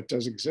 although it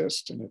does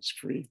exist and it's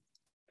free.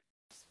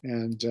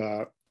 And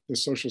the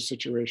social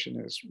situation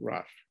is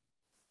rough.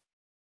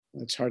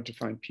 It's hard to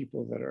find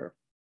people that are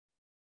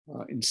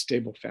in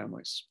stable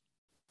families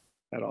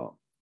at all.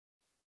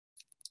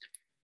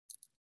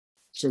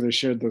 So they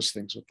shared those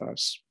things with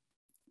us.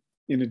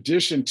 In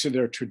addition to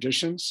their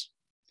traditions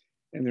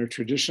and their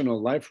traditional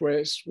life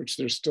ways, which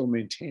they're still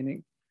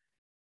maintaining,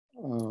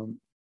 a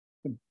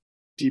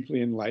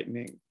deeply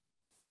enlightening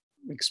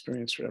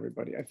experience for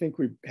everybody. I think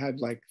we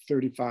had like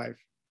 35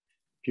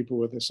 people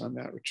with us on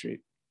that retreat.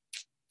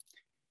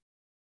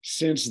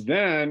 Since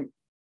then,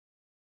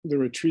 the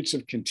retreats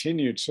have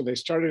continued. So they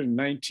started in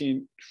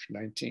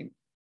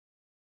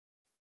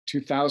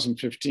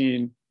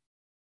 2015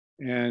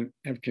 and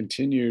have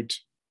continued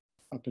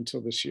up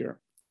until this year.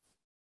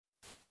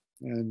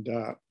 And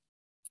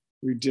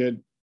we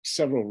did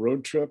several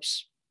road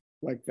trips,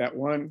 like that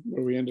one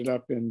where we ended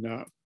up in,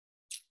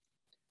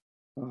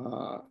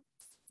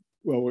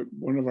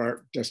 one of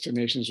our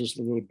destinations was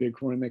the Little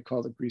Bighorn, they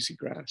call it Greasy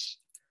Grass.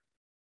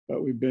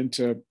 But we've been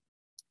to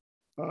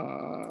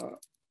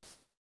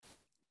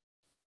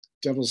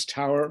Devil's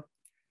Tower,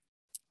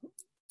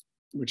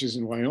 which is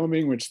in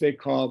Wyoming, which they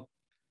call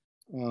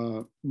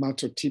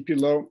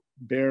Matotipilo,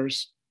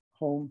 Bear's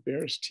Home,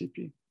 Bear's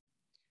Teepee,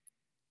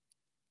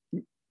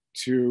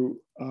 to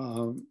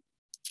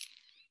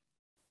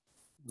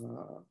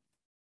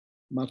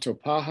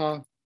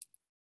Matopaha,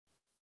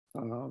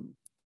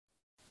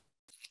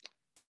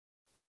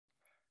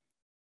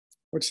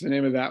 what's the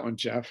name of that one,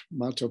 Jeff?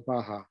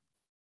 Matopaha.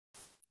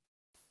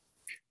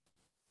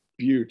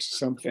 Butte,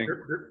 something.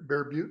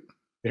 Bear Butte?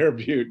 Bear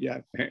Butte,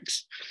 yeah,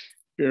 thanks.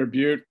 Bear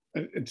Butte.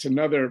 It's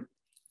another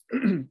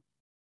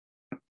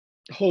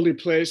holy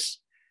place.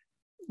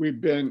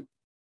 We've been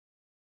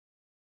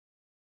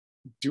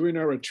doing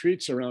our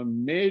retreats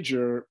around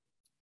major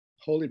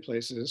holy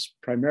places,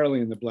 primarily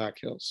in the Black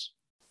Hills,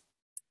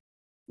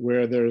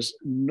 where there's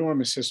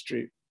enormous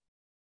history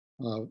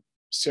of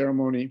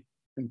ceremony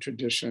and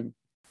tradition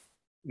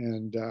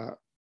and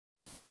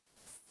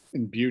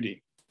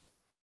beauty.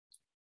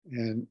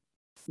 And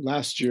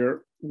last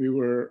year, we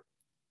were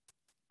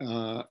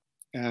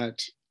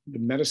at the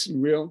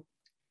Medicine Wheel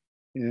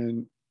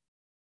in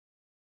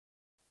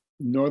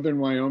northern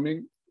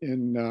Wyoming,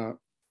 in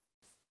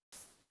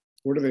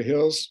what are the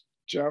hills,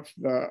 Jeff?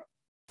 The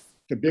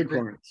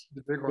Bighorns,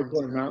 the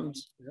Bighorn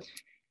Mountains. Yep.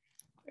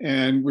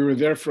 And we were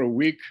there for a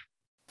week.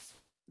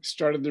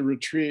 Started the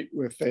retreat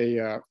with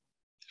a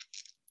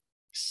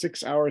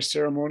 6-hour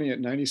ceremony at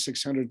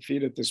 9,600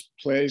 feet at this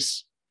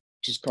place,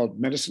 which is called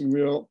Medicine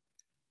Wheel,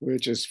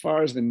 which, as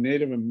far as the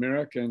Native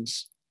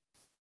Americans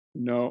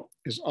know,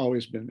 has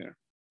always been there.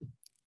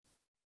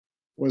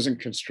 Wasn't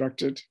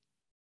constructed.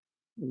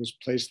 It was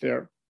placed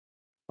there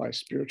by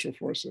spiritual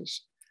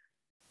forces,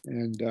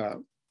 and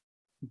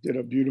did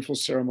a beautiful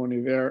ceremony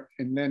there,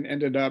 and then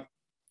ended up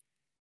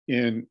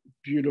in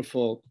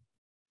beautiful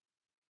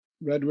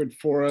redwood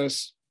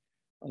forests,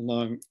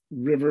 along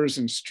rivers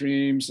and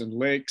streams and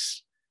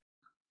lakes,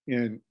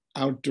 in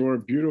outdoor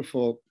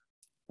beautiful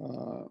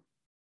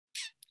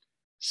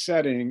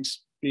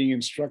settings, being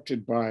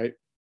instructed by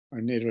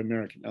our Native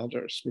American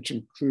elders, which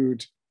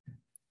include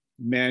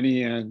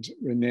Manny and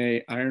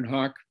Renee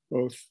Ironhawk,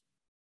 both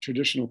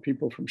traditional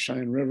people from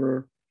Cheyenne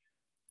River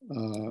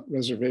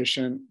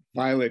Reservation,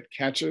 Violet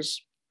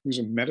Catches, who's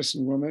a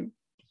medicine woman,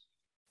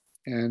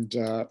 and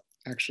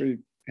actually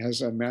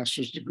has a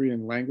master's degree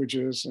in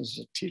languages, as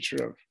a teacher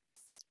of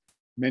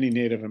many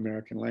Native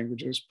American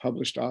languages,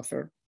 published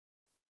author.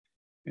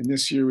 And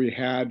this year we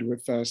had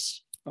with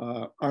us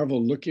Arvo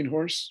Looking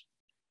Horse,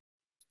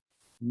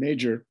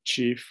 major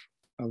chief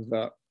of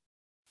the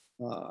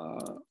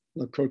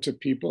Lakota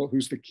people,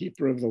 who's the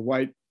keeper of the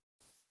white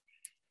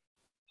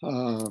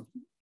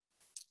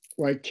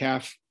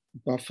calf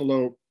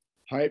buffalo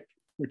pipe,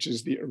 which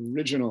is the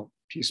original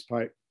peace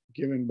pipe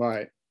given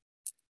by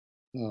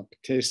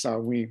Pate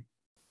Sawi,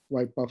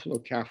 white buffalo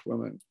calf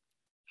women,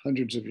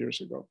 hundreds of years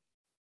ago.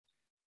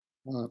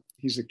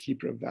 He's the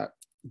keeper of that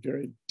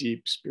very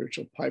deep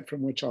spiritual pipe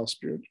from which all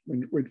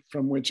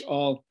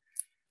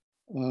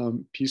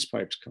peace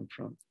pipes come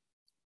from.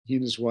 He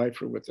and his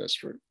wife were with us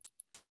for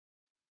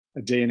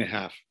a day and a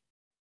half,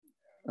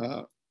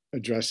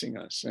 addressing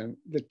us. And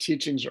the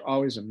teachings are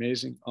always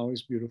amazing,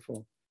 always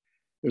beautiful.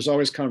 There's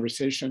always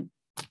conversation.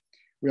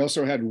 We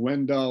also had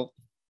Wendell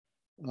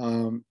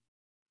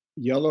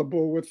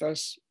Yellowbull with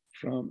us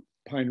from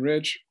Pine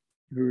Ridge,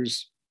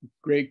 who's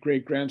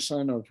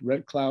great-great-grandson of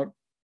Red Cloud.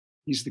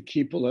 He's the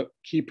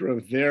keeper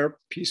of their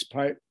peace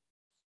pipe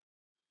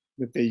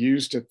that they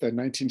used at the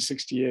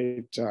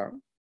 1968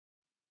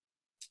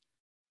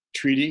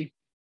 treaty,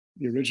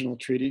 the original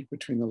treaty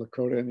between the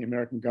Lakota and the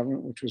American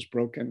government, which was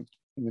broken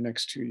in the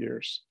next 2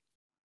 years.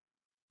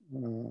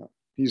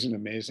 He's an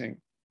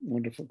amazing,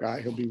 wonderful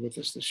guy. He'll be with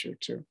us this year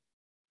too.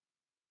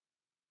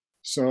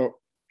 So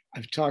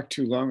I've talked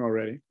too long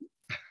already.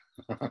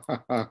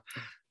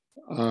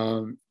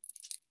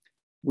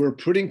 We're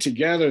putting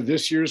together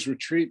this year's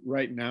retreat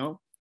right now.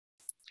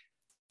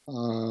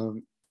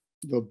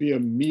 There'll be a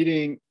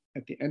meeting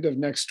at the end of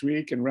next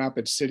week in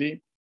Rapid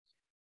City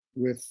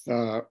with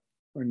our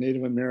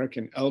Native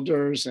American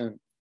elders and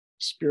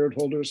spirit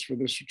holders for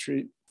this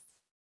retreat.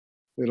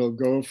 It'll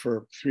go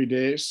for 3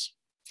 days.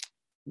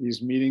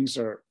 These meetings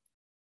are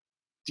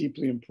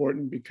deeply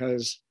important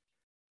because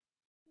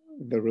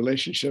the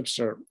relationships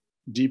are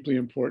deeply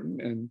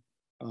important and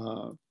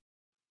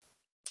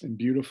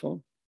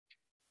beautiful.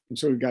 And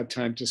so we've got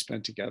time to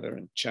spend together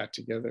and chat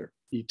together,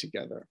 eat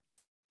together,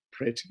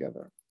 pray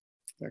together,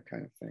 that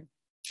kind of thing.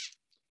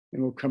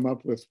 And we'll come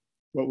up with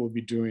what we'll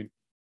be doing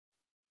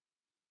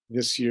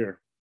this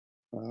year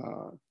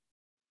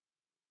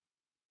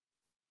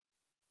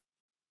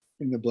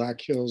in the Black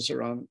Hills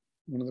or on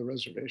one of the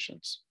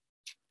reservations.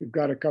 We've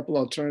got a couple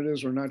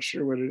alternatives. We're not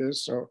sure what it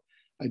is, so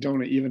I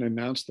don't even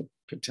announce the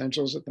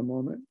potentials at the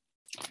moment.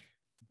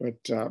 But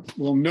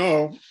we'll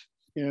know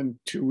in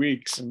 2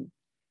 weeks, and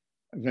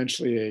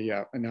eventually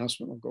a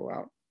announcement will go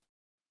out.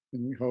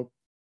 And we hope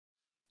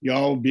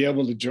y'all will be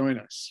able to join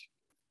us.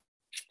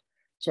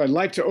 So I'd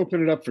like to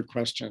open it up for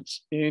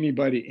questions.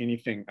 Anybody,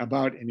 anything,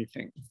 about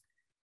anything.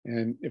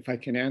 And if I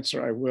can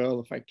answer, I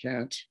will. If I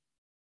can't,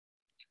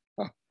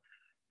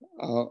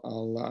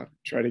 I'll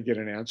try to get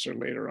an answer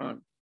later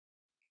on.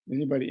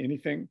 Anybody,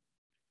 anything?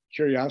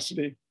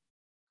 Curiosity?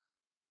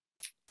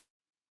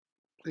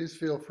 Please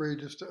feel free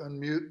just to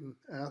unmute and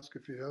ask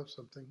if you have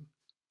something.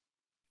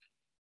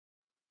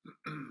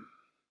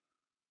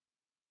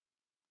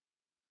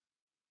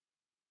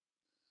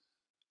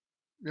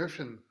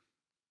 Yoshin.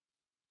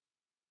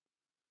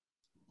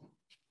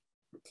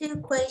 2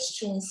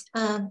 questions.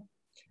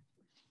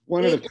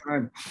 One at a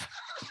time.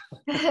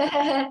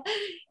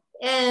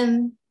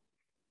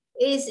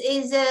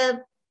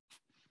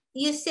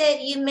 You said,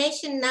 you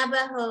mentioned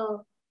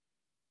Navajo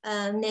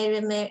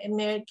Native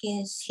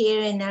Americans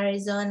here in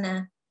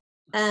Arizona.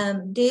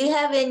 Do you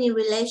have any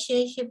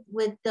relationship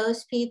with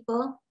those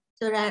people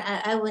so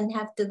that I wouldn't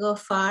have to go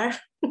far?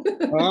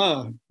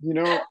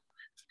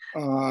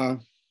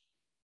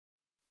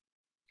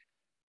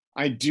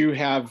 I do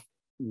have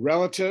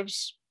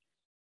relatives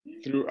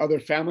through other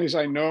families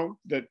I know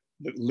that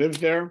live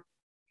there.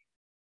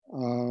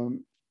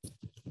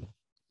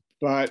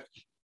 But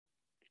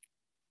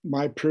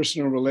my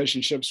personal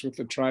relationships with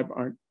the tribe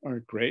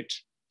aren't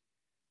great.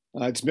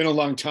 It's been a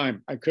long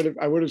time. I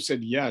would have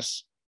said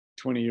yes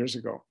 20 years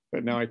ago,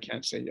 but now I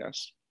can't say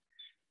yes.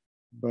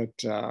 But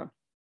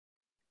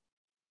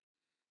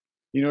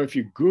if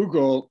you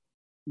Google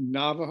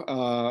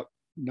Navajo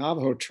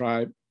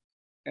tribe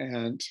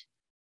and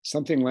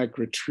something like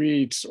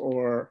retreats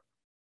or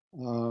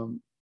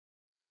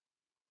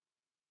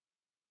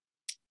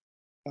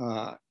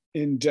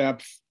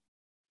in-depth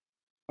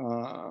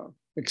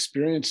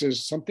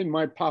experiences, something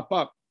might pop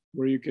up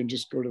where you can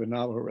just go to the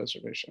Navajo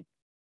reservation.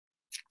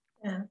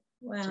 Yeah,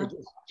 wow. So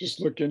just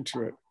look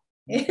into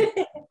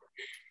it.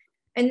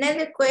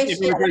 Another question.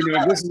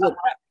 This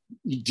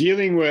is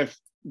dealing with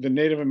the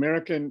Native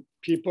American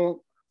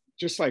people,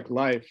 just like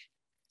life,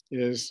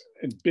 is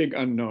a big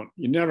unknown.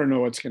 You never know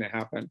what's going to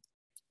happen.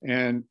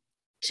 And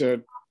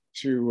to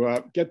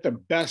get the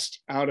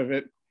best out of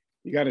it,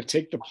 you got to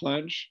take the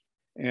plunge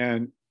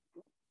and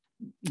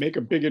make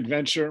a big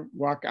adventure,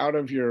 walk out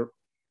of your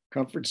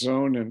comfort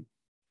zone,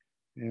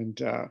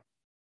 and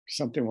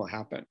something will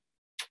happen.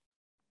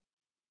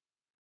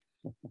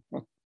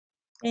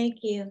 Thank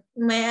you.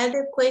 My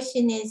other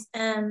question is,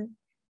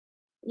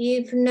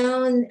 you've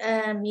known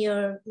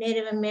your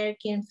Native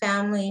American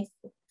family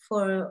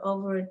for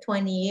over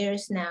 20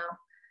 years now.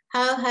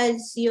 How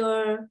has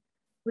your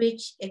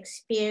rich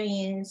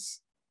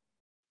experience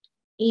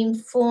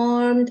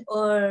informed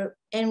or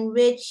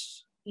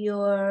enriched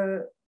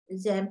your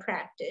Zen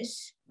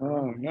practice?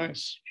 Oh,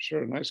 nice.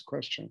 Sure, nice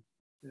question.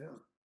 Yeah.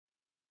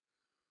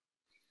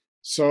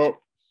 So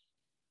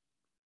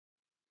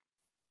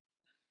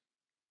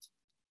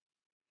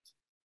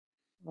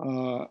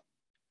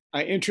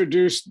I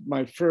introduced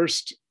my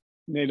first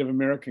Native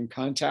American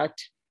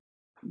contact,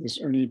 this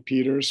Ernie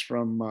Peters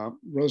from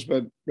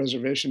Rosebud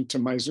Reservation, to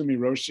Maezumi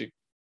Roshi.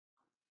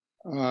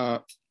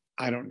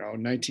 I don't know,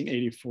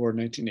 1984,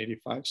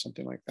 1985,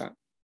 something like that.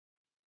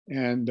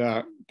 And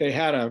they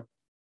had a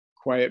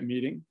quiet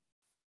meeting.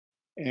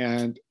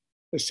 And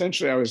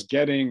essentially I was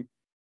getting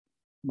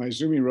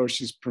Maezumi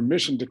Roshi's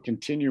permission to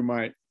continue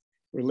my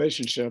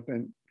relationship.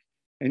 And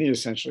he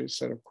essentially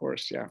said, of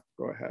course, yeah,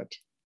 go ahead.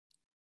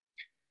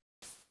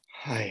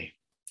 Hi.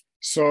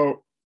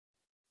 So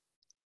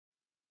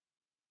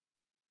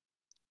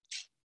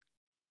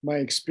my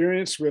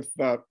experience with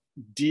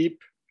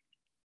deep,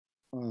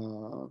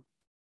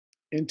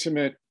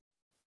 intimate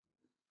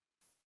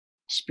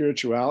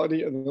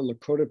spirituality of the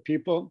Lakota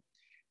people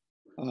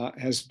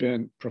has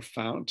been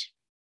profound.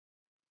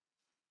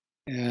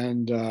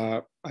 And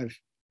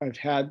I've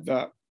had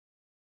the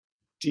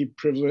deep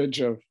privilege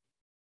of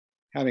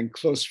having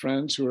close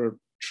friends who are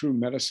true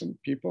medicine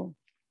people.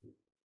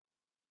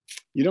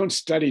 You don't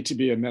study to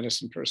be a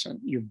medicine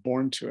person, you're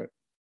born to it.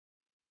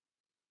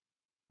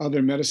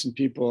 Other medicine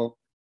people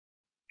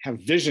have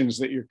visions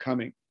that you're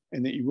coming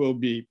and that you will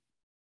be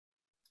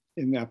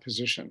in that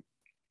position.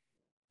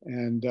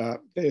 And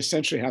they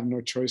essentially have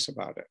no choice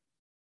about it.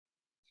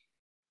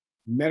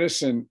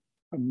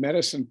 A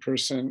medicine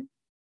person,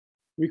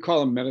 we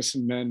call them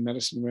medicine men,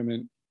 medicine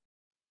women.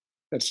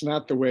 That's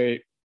not the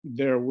way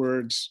their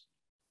words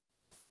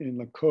in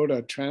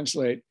Lakota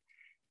translate.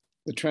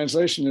 The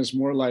translation is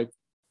more like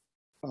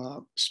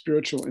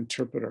spiritual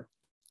interpreter,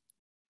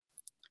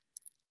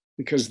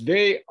 because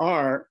they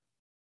are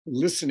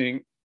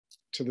listening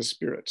to the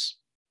spirits.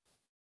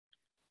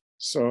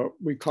 So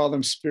we call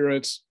them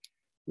spirits,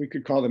 we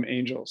could call them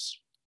angels,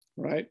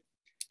 right?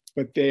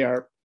 But they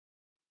are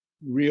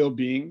real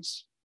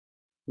beings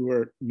who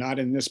are not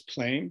in this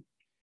plane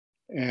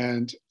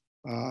and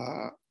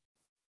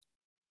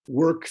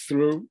work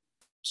through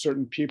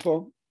certain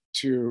people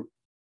to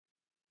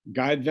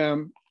guide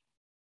them,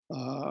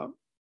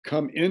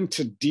 come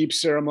into deep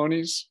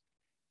ceremonies.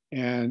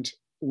 And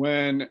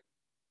when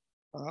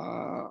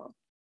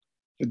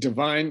the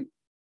divine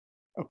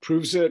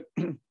approves it,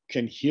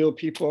 can heal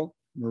people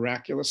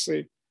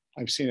miraculously.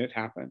 I've seen it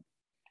happen.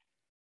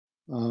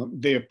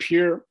 They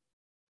appear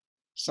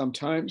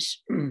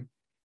sometimes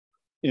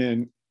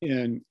in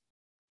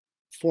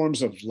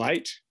forms of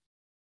light,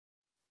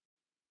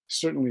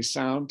 certainly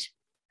sound,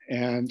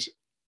 and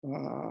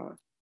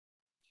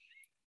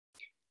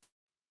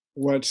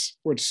what's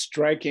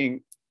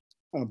striking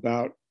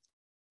about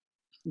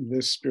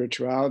this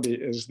spirituality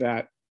is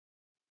that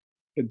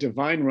the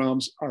divine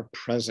realms are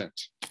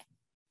present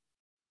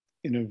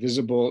in a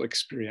visible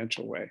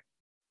experiential way,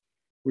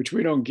 which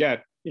we don't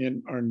get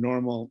in our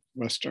normal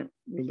Western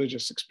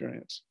religious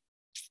experience,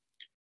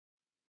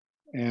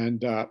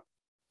 and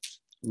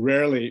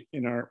rarely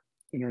in our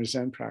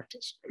Zen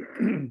practice,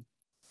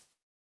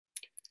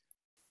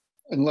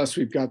 unless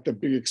we've got the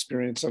big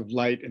experience of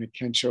light in a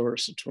Kensho or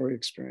Satori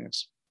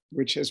experience,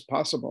 which is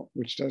possible,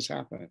 which does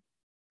happen,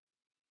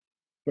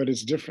 but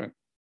it's different.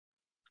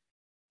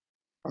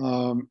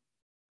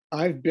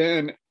 I've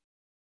been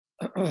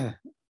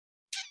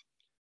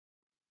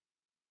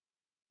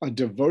a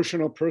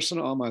devotional person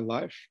all my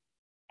life.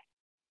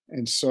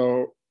 And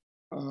so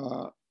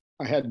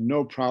I had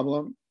no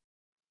problem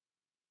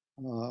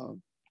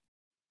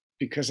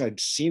because I'd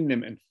seen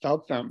them and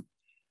felt them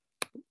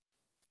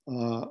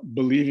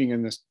believing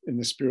in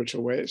the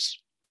spiritual ways.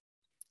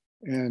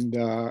 And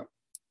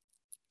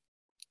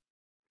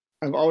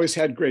I've always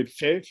had great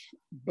faith,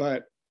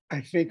 but I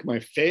think my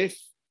faith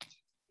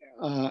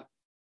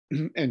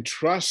and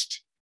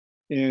trust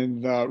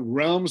in the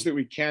realms that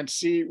we can't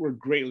see were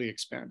greatly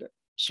expanded,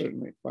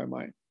 certainly by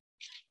my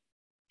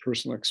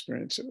personal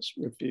experiences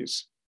with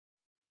these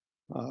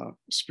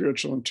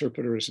spiritual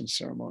interpreters in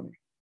ceremony,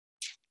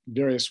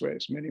 various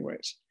ways, many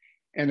ways.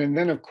 And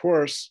then of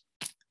course,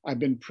 I've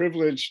been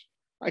privileged.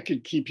 I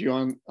could keep you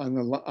on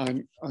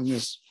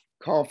this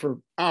call for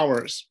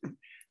hours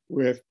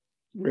with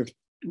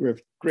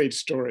great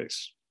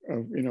stories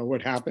of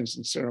what happens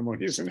in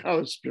ceremonies and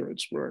how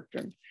spirits work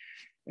and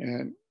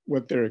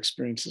what their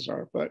experiences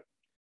are. But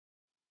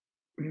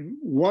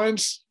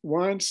once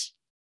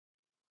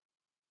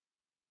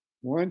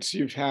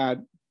you've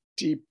had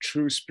deep,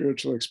 true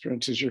spiritual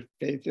experiences, your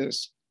faith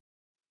is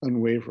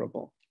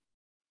unwaverable,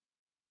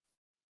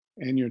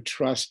 and your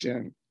trust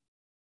in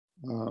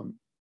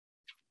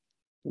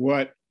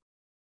what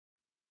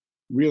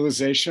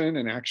realization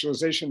and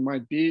actualization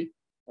might be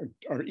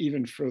are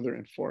even further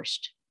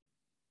enforced,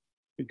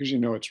 because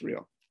it's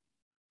real.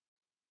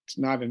 It's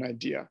not an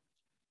idea.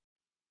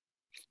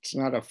 It's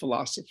not a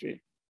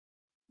philosophy.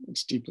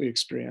 It's deeply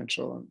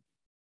experiential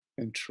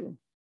and true.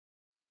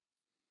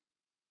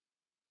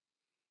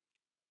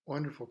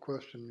 Wonderful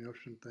question,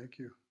 Myoshin. Thank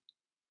you.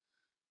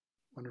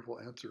 Wonderful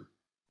answer.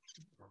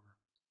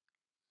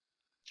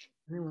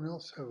 Anyone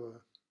else have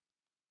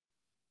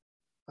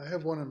I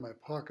have one in my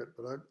pocket,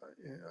 but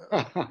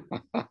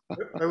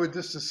I would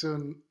just as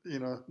soon,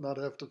 not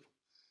have to.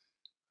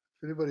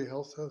 If anybody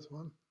else has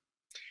one.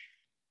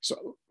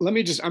 So I'm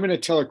going to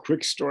tell a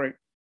quick story.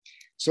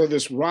 So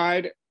this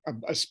ride,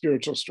 a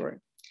spiritual story.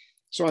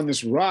 So on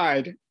this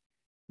ride,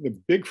 the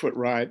Bigfoot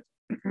ride,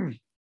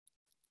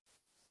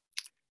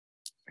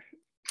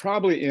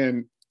 probably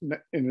in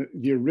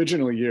the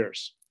original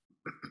years,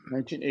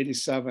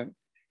 1987,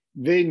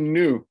 they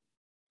knew,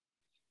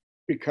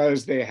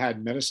 because they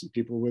had medicine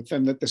people with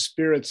them, that the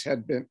spirits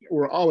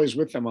were always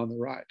with them on the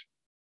ride.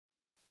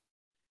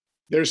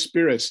 Their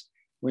spirits,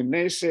 when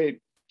they say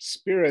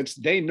spirits,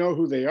 they know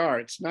who they are.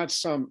 It's not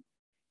some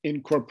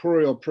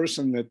incorporeal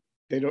person that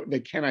they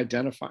can't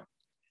identify.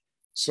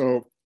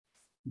 So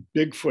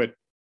Bigfoot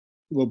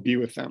will be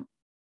with them,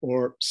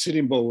 or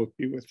Sitting Bull will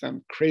be with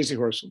them, Crazy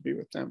Horse will be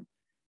with them,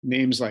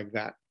 names like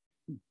that.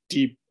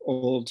 Deep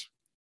old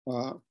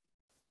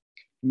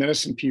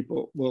medicine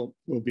people will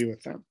be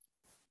with them,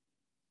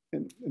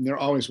 and they're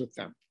always with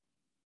them.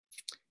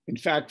 In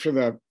fact, for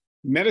the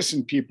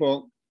medicine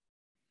people,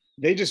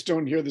 they just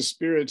don't hear the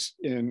spirits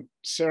in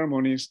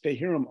ceremonies. They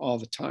hear them all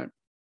the time,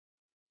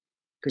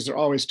 because they're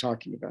always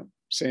talking to them,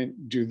 saying,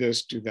 do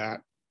this, do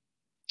that.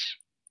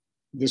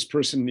 This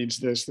person needs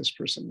this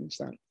person needs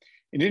that.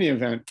 In any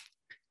event,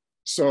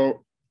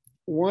 so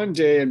one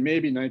day in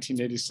maybe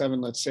 1987,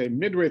 let's say,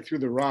 midway through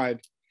the ride,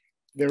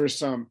 there were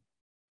some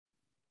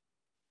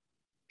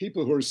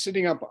people who were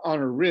sitting up on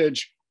a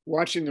ridge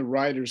watching the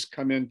riders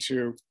come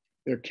into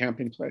their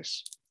camping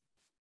place.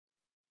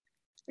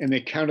 And they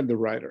counted the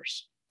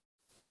riders.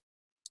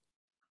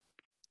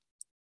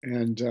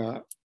 And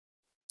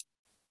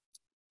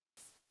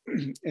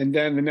and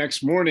then the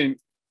next morning,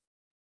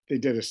 they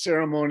did a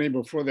ceremony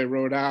before they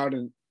rode out,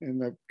 and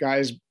the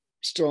guys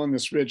still on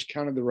this ridge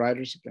counted the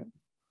riders again.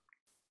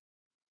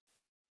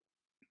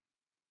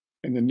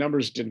 And the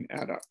numbers didn't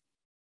add up.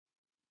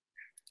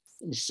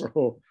 And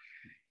so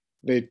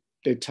they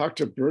talked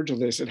to Virgil.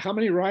 They said, "How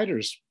many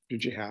riders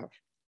did you have?"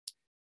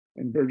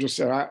 And Virgil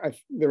said,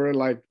 there were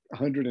like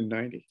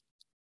 190.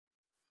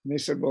 And they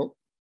said, "Well,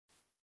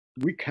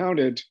 we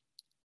counted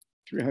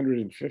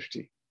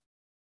 350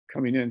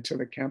 coming into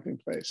the camping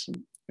place."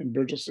 And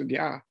Virgil said,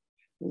 "Yeah,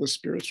 well, the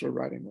spirits were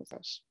riding with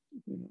us."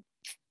 You know.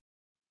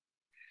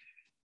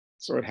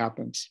 So it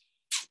happens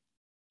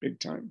big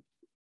time.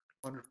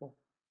 Wonderful.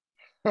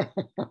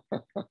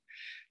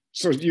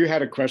 So you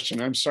had a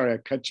question. I'm sorry, I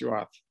cut you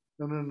off.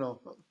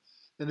 No.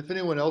 And if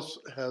anyone else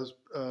has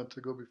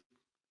to go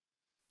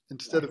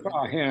instead of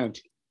a hand.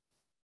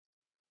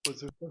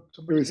 Was there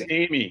it was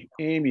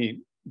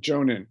Amy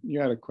Jonan. You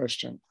had a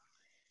question.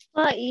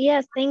 Well,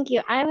 yes, thank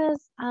you. I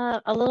was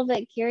a little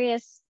bit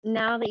curious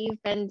now that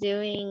you've been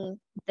doing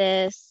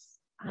this,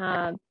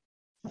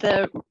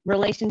 the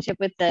relationship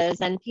with the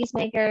Zen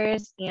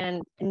Peacemakers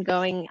and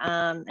going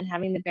and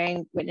having the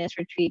bearing witness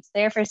retreats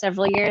there for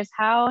several years.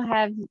 How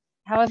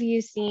have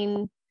you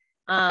seen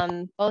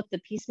both the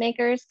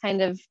peacemakers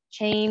kind of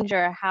change,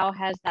 or how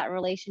has that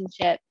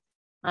relationship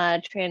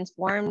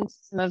transformed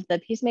some of the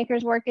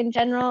peacemakers' work in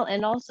general?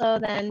 And also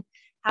then,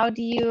 how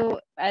do you,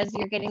 as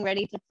you're getting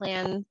ready to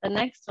plan the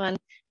next one,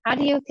 how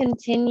do you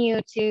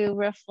continue to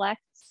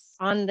reflect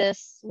on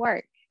this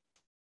work?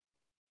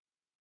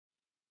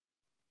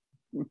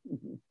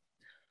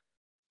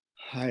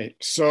 Hi.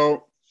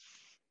 So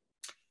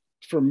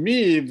for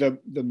me, the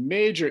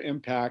major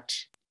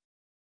impact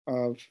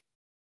of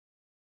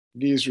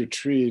these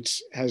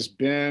retreats has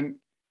been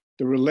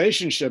the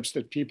relationships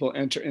that people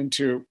enter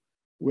into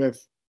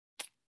with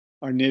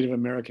our Native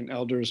American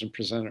elders and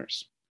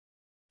presenters,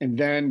 and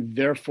then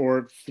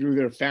therefore through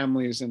their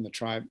families and the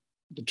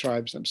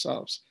tribes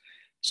themselves.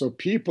 So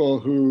people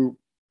who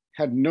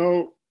had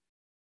no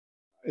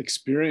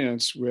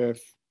experience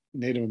with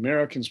Native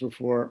Americans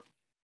before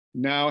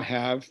now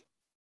have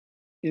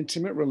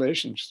intimate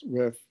relations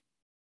with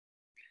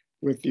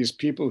these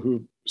people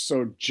who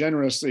so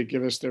generously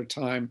give us their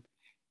time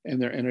and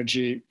their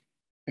energy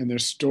and their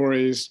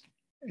stories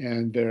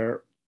and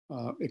their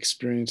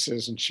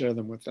experiences and share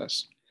them with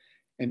us.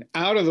 And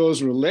out of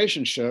those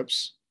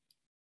relationships,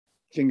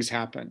 things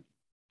happen,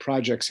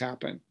 projects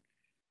happen,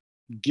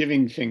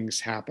 giving things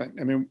happen.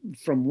 I mean,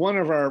 from one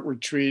of our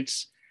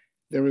retreats,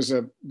 there was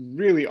a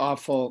really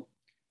awful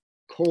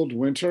cold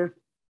winter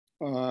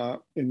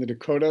in the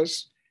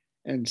Dakotas,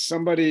 and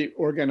somebody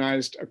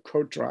organized a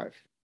coat drive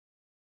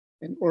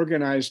and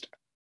organized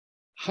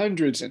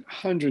hundreds and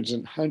hundreds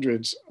and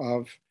hundreds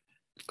of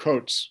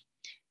coats,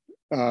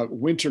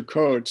 winter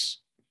coats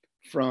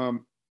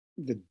from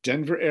the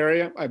Denver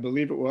area, I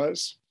believe it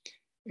was,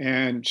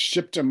 and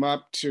shipped them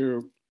up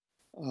to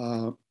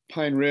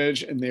Pine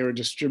Ridge, and they were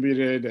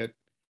distributed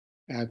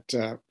at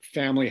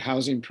family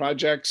housing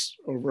projects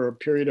over a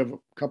period of a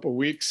couple of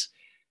weeks.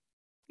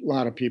 A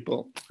lot of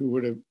people who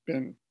would have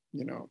been,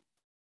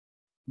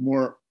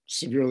 more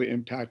severely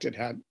impacted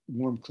had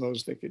warm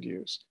clothes they could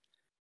use.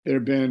 There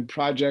have been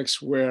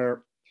projects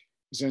where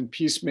Zen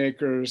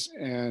Peacemakers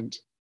and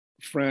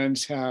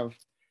friends have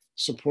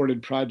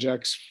supported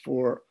projects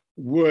for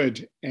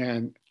wood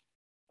and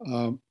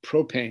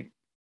propane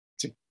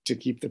to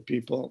keep the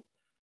people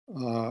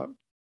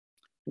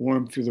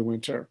warm through the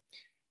winter.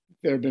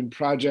 There have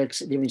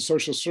been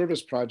social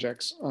service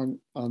projects on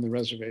the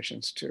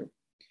reservations too,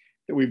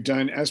 that we've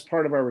done as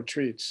part of our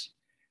retreats.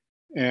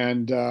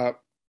 And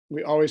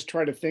we always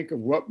try to think of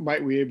what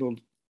might we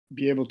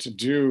be able to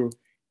do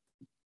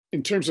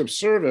in terms of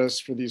service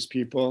for these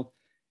people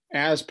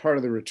as part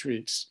of the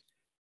retreats.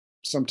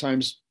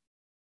 Sometimes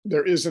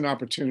there is an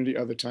opportunity,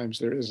 other times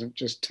there isn't,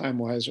 just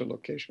time-wise or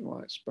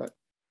location-wise. But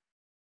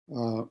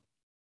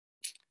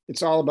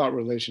it's all about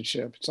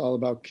relationship. It's all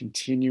about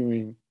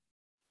continuing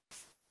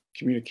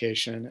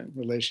communication and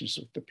relations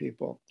with the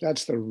people.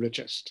 That's the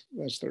richest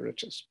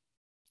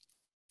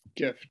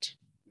gift,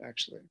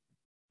 actually.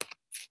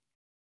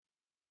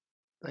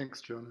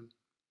 Thanks, Jonan.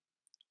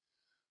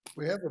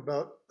 We have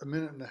about a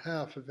minute and a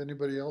half. If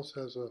anybody else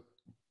has a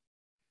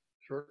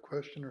short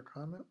question or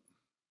comment.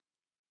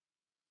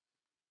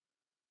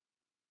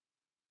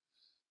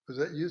 Was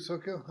that you,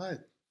 Sokyo? Hi.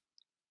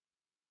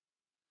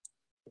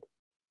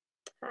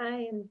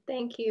 Hi, and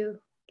thank you,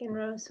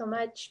 Genro, so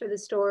much for the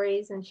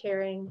stories and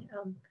sharing.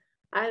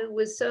 I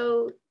was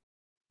so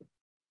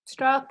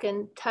struck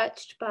and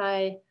touched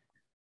by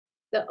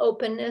the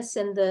openness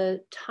and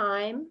the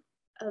time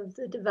of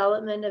the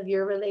development of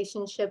your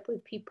relationship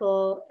with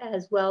people,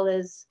 as well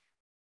as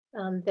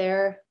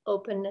their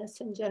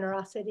openness and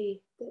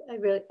generosity.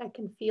 I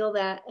can feel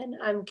that, and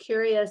I'm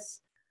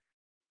curious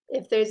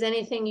if there's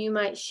anything you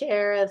might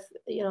share of,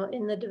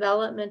 in the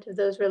development of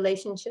those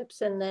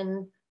relationships, and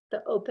then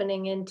the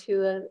opening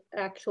into an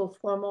actual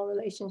formal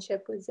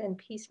relationship with Zen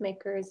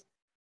Peacemakers.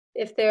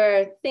 if there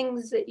are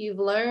things that you've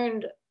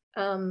learned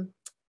of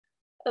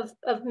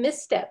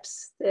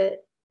missteps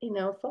that, you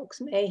know,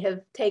 folks may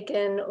have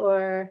taken,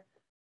 or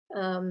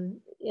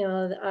you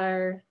know,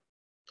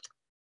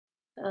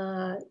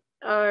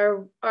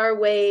 our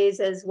ways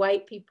as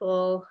white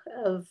people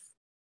of,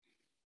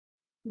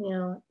 you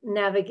know,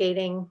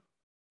 navigating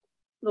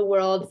the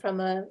world from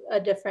a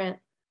different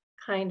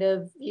kind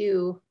of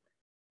view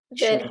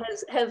that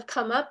have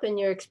come up in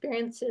your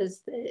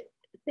experiences, that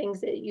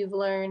things that you've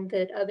learned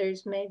that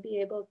others may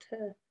be able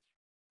to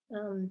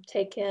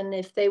take in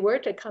if they were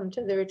to come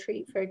to the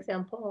retreat, for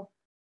example.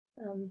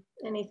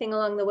 Anything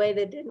along the way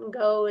that didn't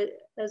go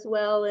as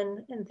well,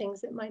 and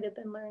things that might have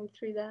been learned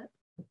through that.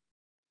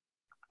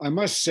 I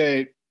must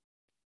say,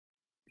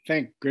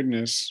 thank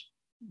goodness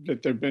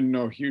that there have been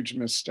no huge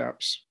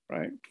missteps,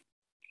 right?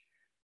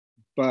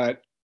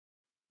 But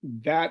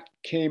that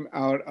came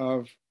out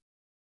of,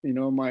 you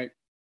know, my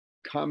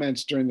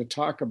comments during the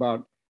talk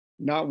about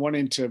not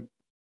wanting to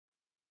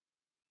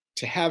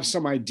have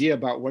some idea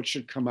about what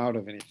should come out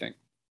of anything,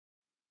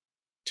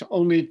 to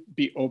only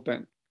be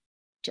open,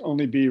 to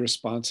only be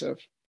responsive,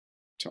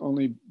 to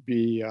only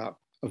be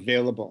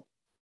available.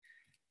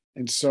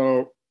 And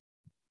so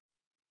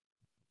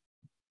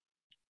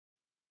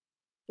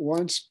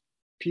once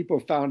people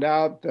found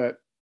out that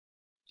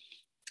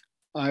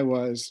I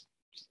was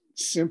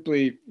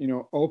simply, you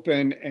know,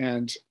 open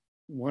and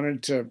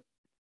wanted to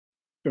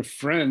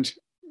befriend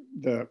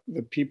the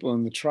people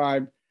in the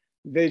tribe,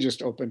 they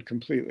just opened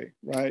completely,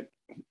 right?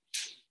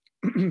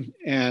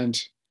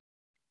 And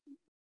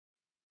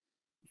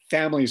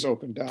families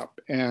opened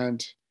up,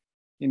 and,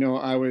 you know,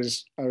 I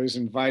was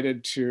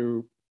invited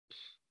to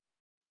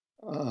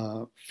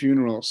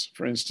funerals,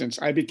 for instance.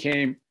 I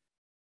became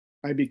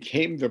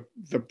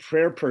the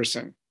prayer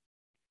person.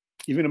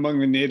 Even among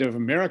the Native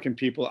American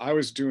people,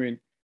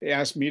 they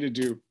asked me to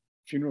do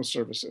funeral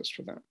services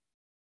for them.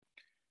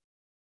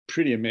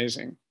 Pretty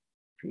amazing,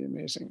 pretty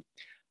amazing.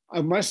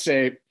 I must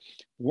say,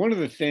 one of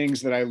the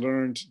things that I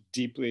learned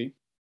deeply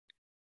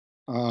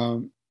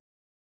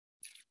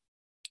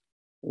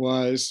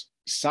was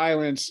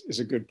silence is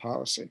a good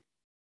policy.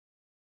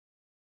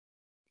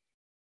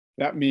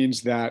 That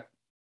means that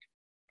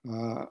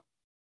not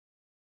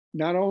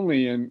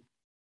only in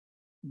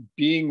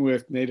being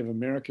with Native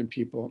American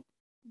people,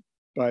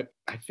 but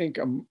I think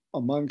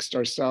amongst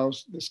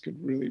ourselves, this could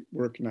really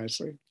work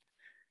nicely,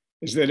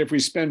 is that if we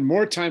spend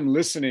more time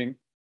listening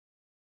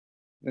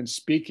than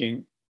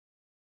speaking,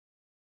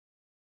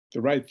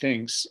 the right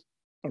things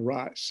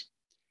arise.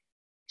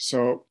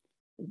 So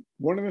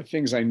one of the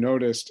things I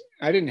noticed,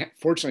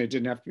 fortunately, it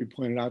didn't have to be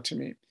pointed out to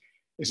me,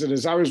 is that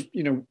as I was,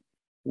 you know,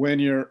 when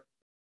you're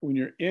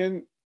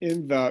in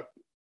the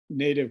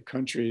Native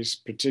countries,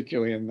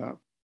 particularly in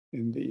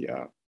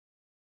the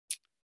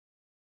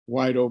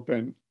wide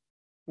open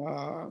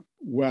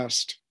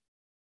West,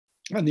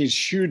 on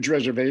these huge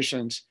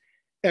reservations,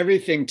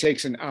 everything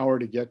takes an hour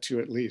to get to,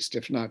 at least,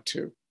 if not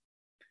two.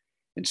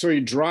 And so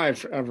you drive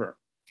forever.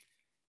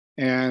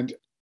 And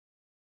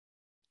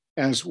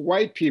as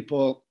white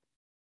people,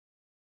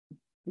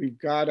 we've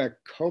got a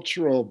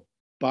cultural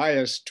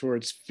bias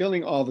towards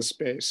filling all the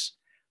space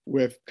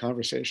with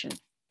conversation.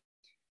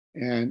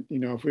 And, you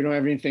know, if we don't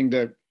have anything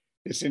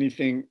it's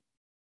anything,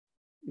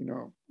 you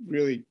know,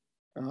 really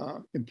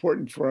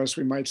important for us,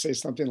 we might say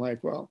something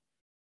like, well,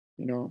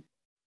 you know,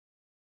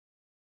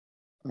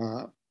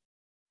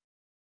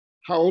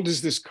 how old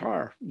is this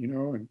car? You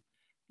know, and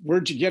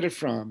where'd you get it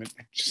from? And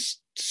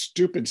just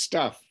stupid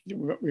stuff.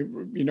 You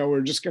know,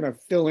 we're just going to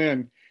fill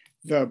in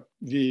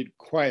the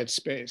quiet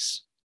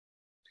space.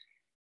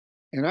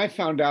 And I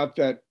found out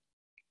that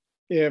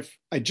if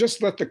I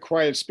just let the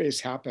quiet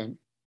space happen,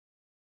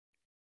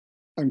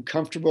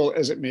 uncomfortable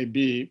as it may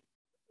be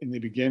in the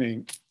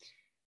beginning,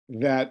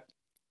 that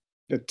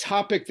the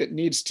topic that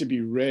needs to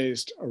be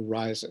raised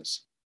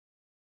arises,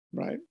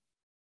 right?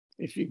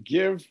 If you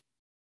give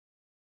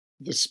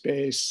the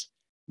space,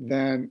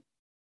 then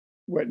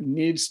what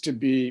needs to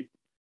be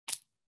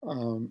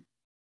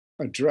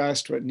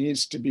addressed, what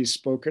needs to be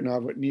spoken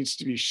of, what needs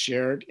to be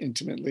shared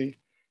intimately,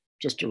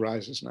 just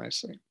arises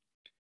nicely.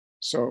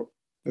 So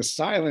the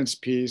silence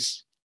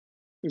piece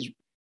is,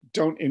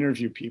 don't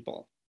interview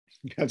people.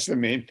 That's the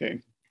main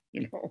thing,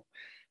 you know,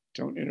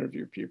 don't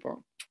interview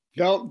people.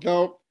 They'll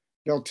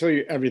tell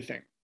you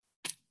everything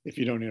if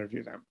you don't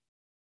interview them.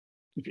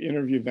 If you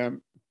interview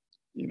them,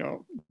 you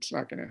know, it's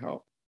not going to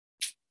help.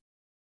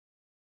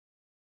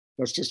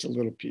 That's just a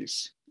little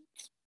piece.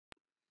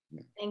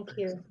 Yeah. Thank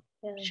you.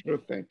 Yeah. Sure,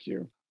 thank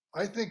you.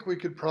 I think we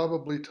could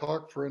probably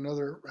talk for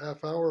another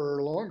half hour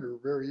or longer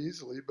very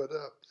easily, but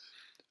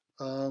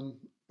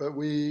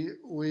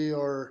we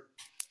are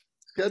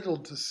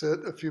scheduled to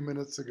sit a few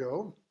minutes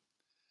ago.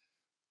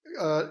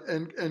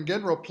 And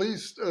Genro,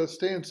 please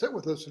stay and sit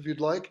with us if you'd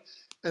like.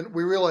 And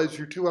we realize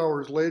you're 2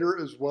 hours later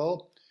as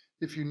well.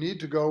 If you need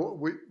to go,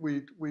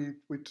 we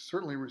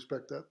certainly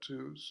respect that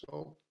too.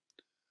 So,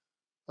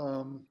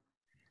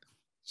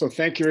 so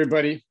thank you,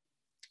 everybody.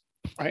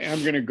 I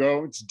am going to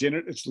go. It's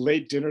dinner. It's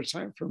late dinner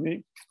time for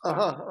me.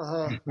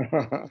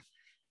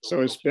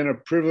 So it's been a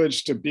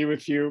privilege to be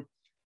with you.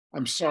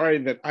 I'm sorry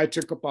that I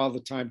took up all the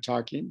time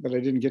talking, that I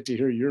didn't get to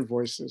hear your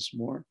voices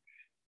more,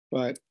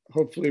 but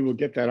hopefully we'll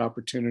get that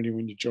opportunity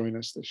when you join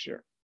us this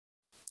year.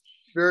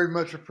 Very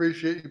much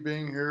appreciate you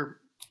being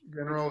here,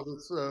 Genro.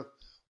 It's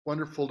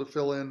wonderful to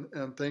fill in,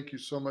 and thank you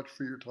so much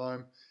for your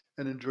time,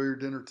 and enjoy your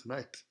dinner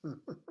tonight.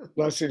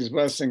 Blessings,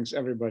 blessings,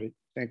 everybody.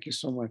 Thank you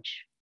so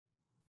much.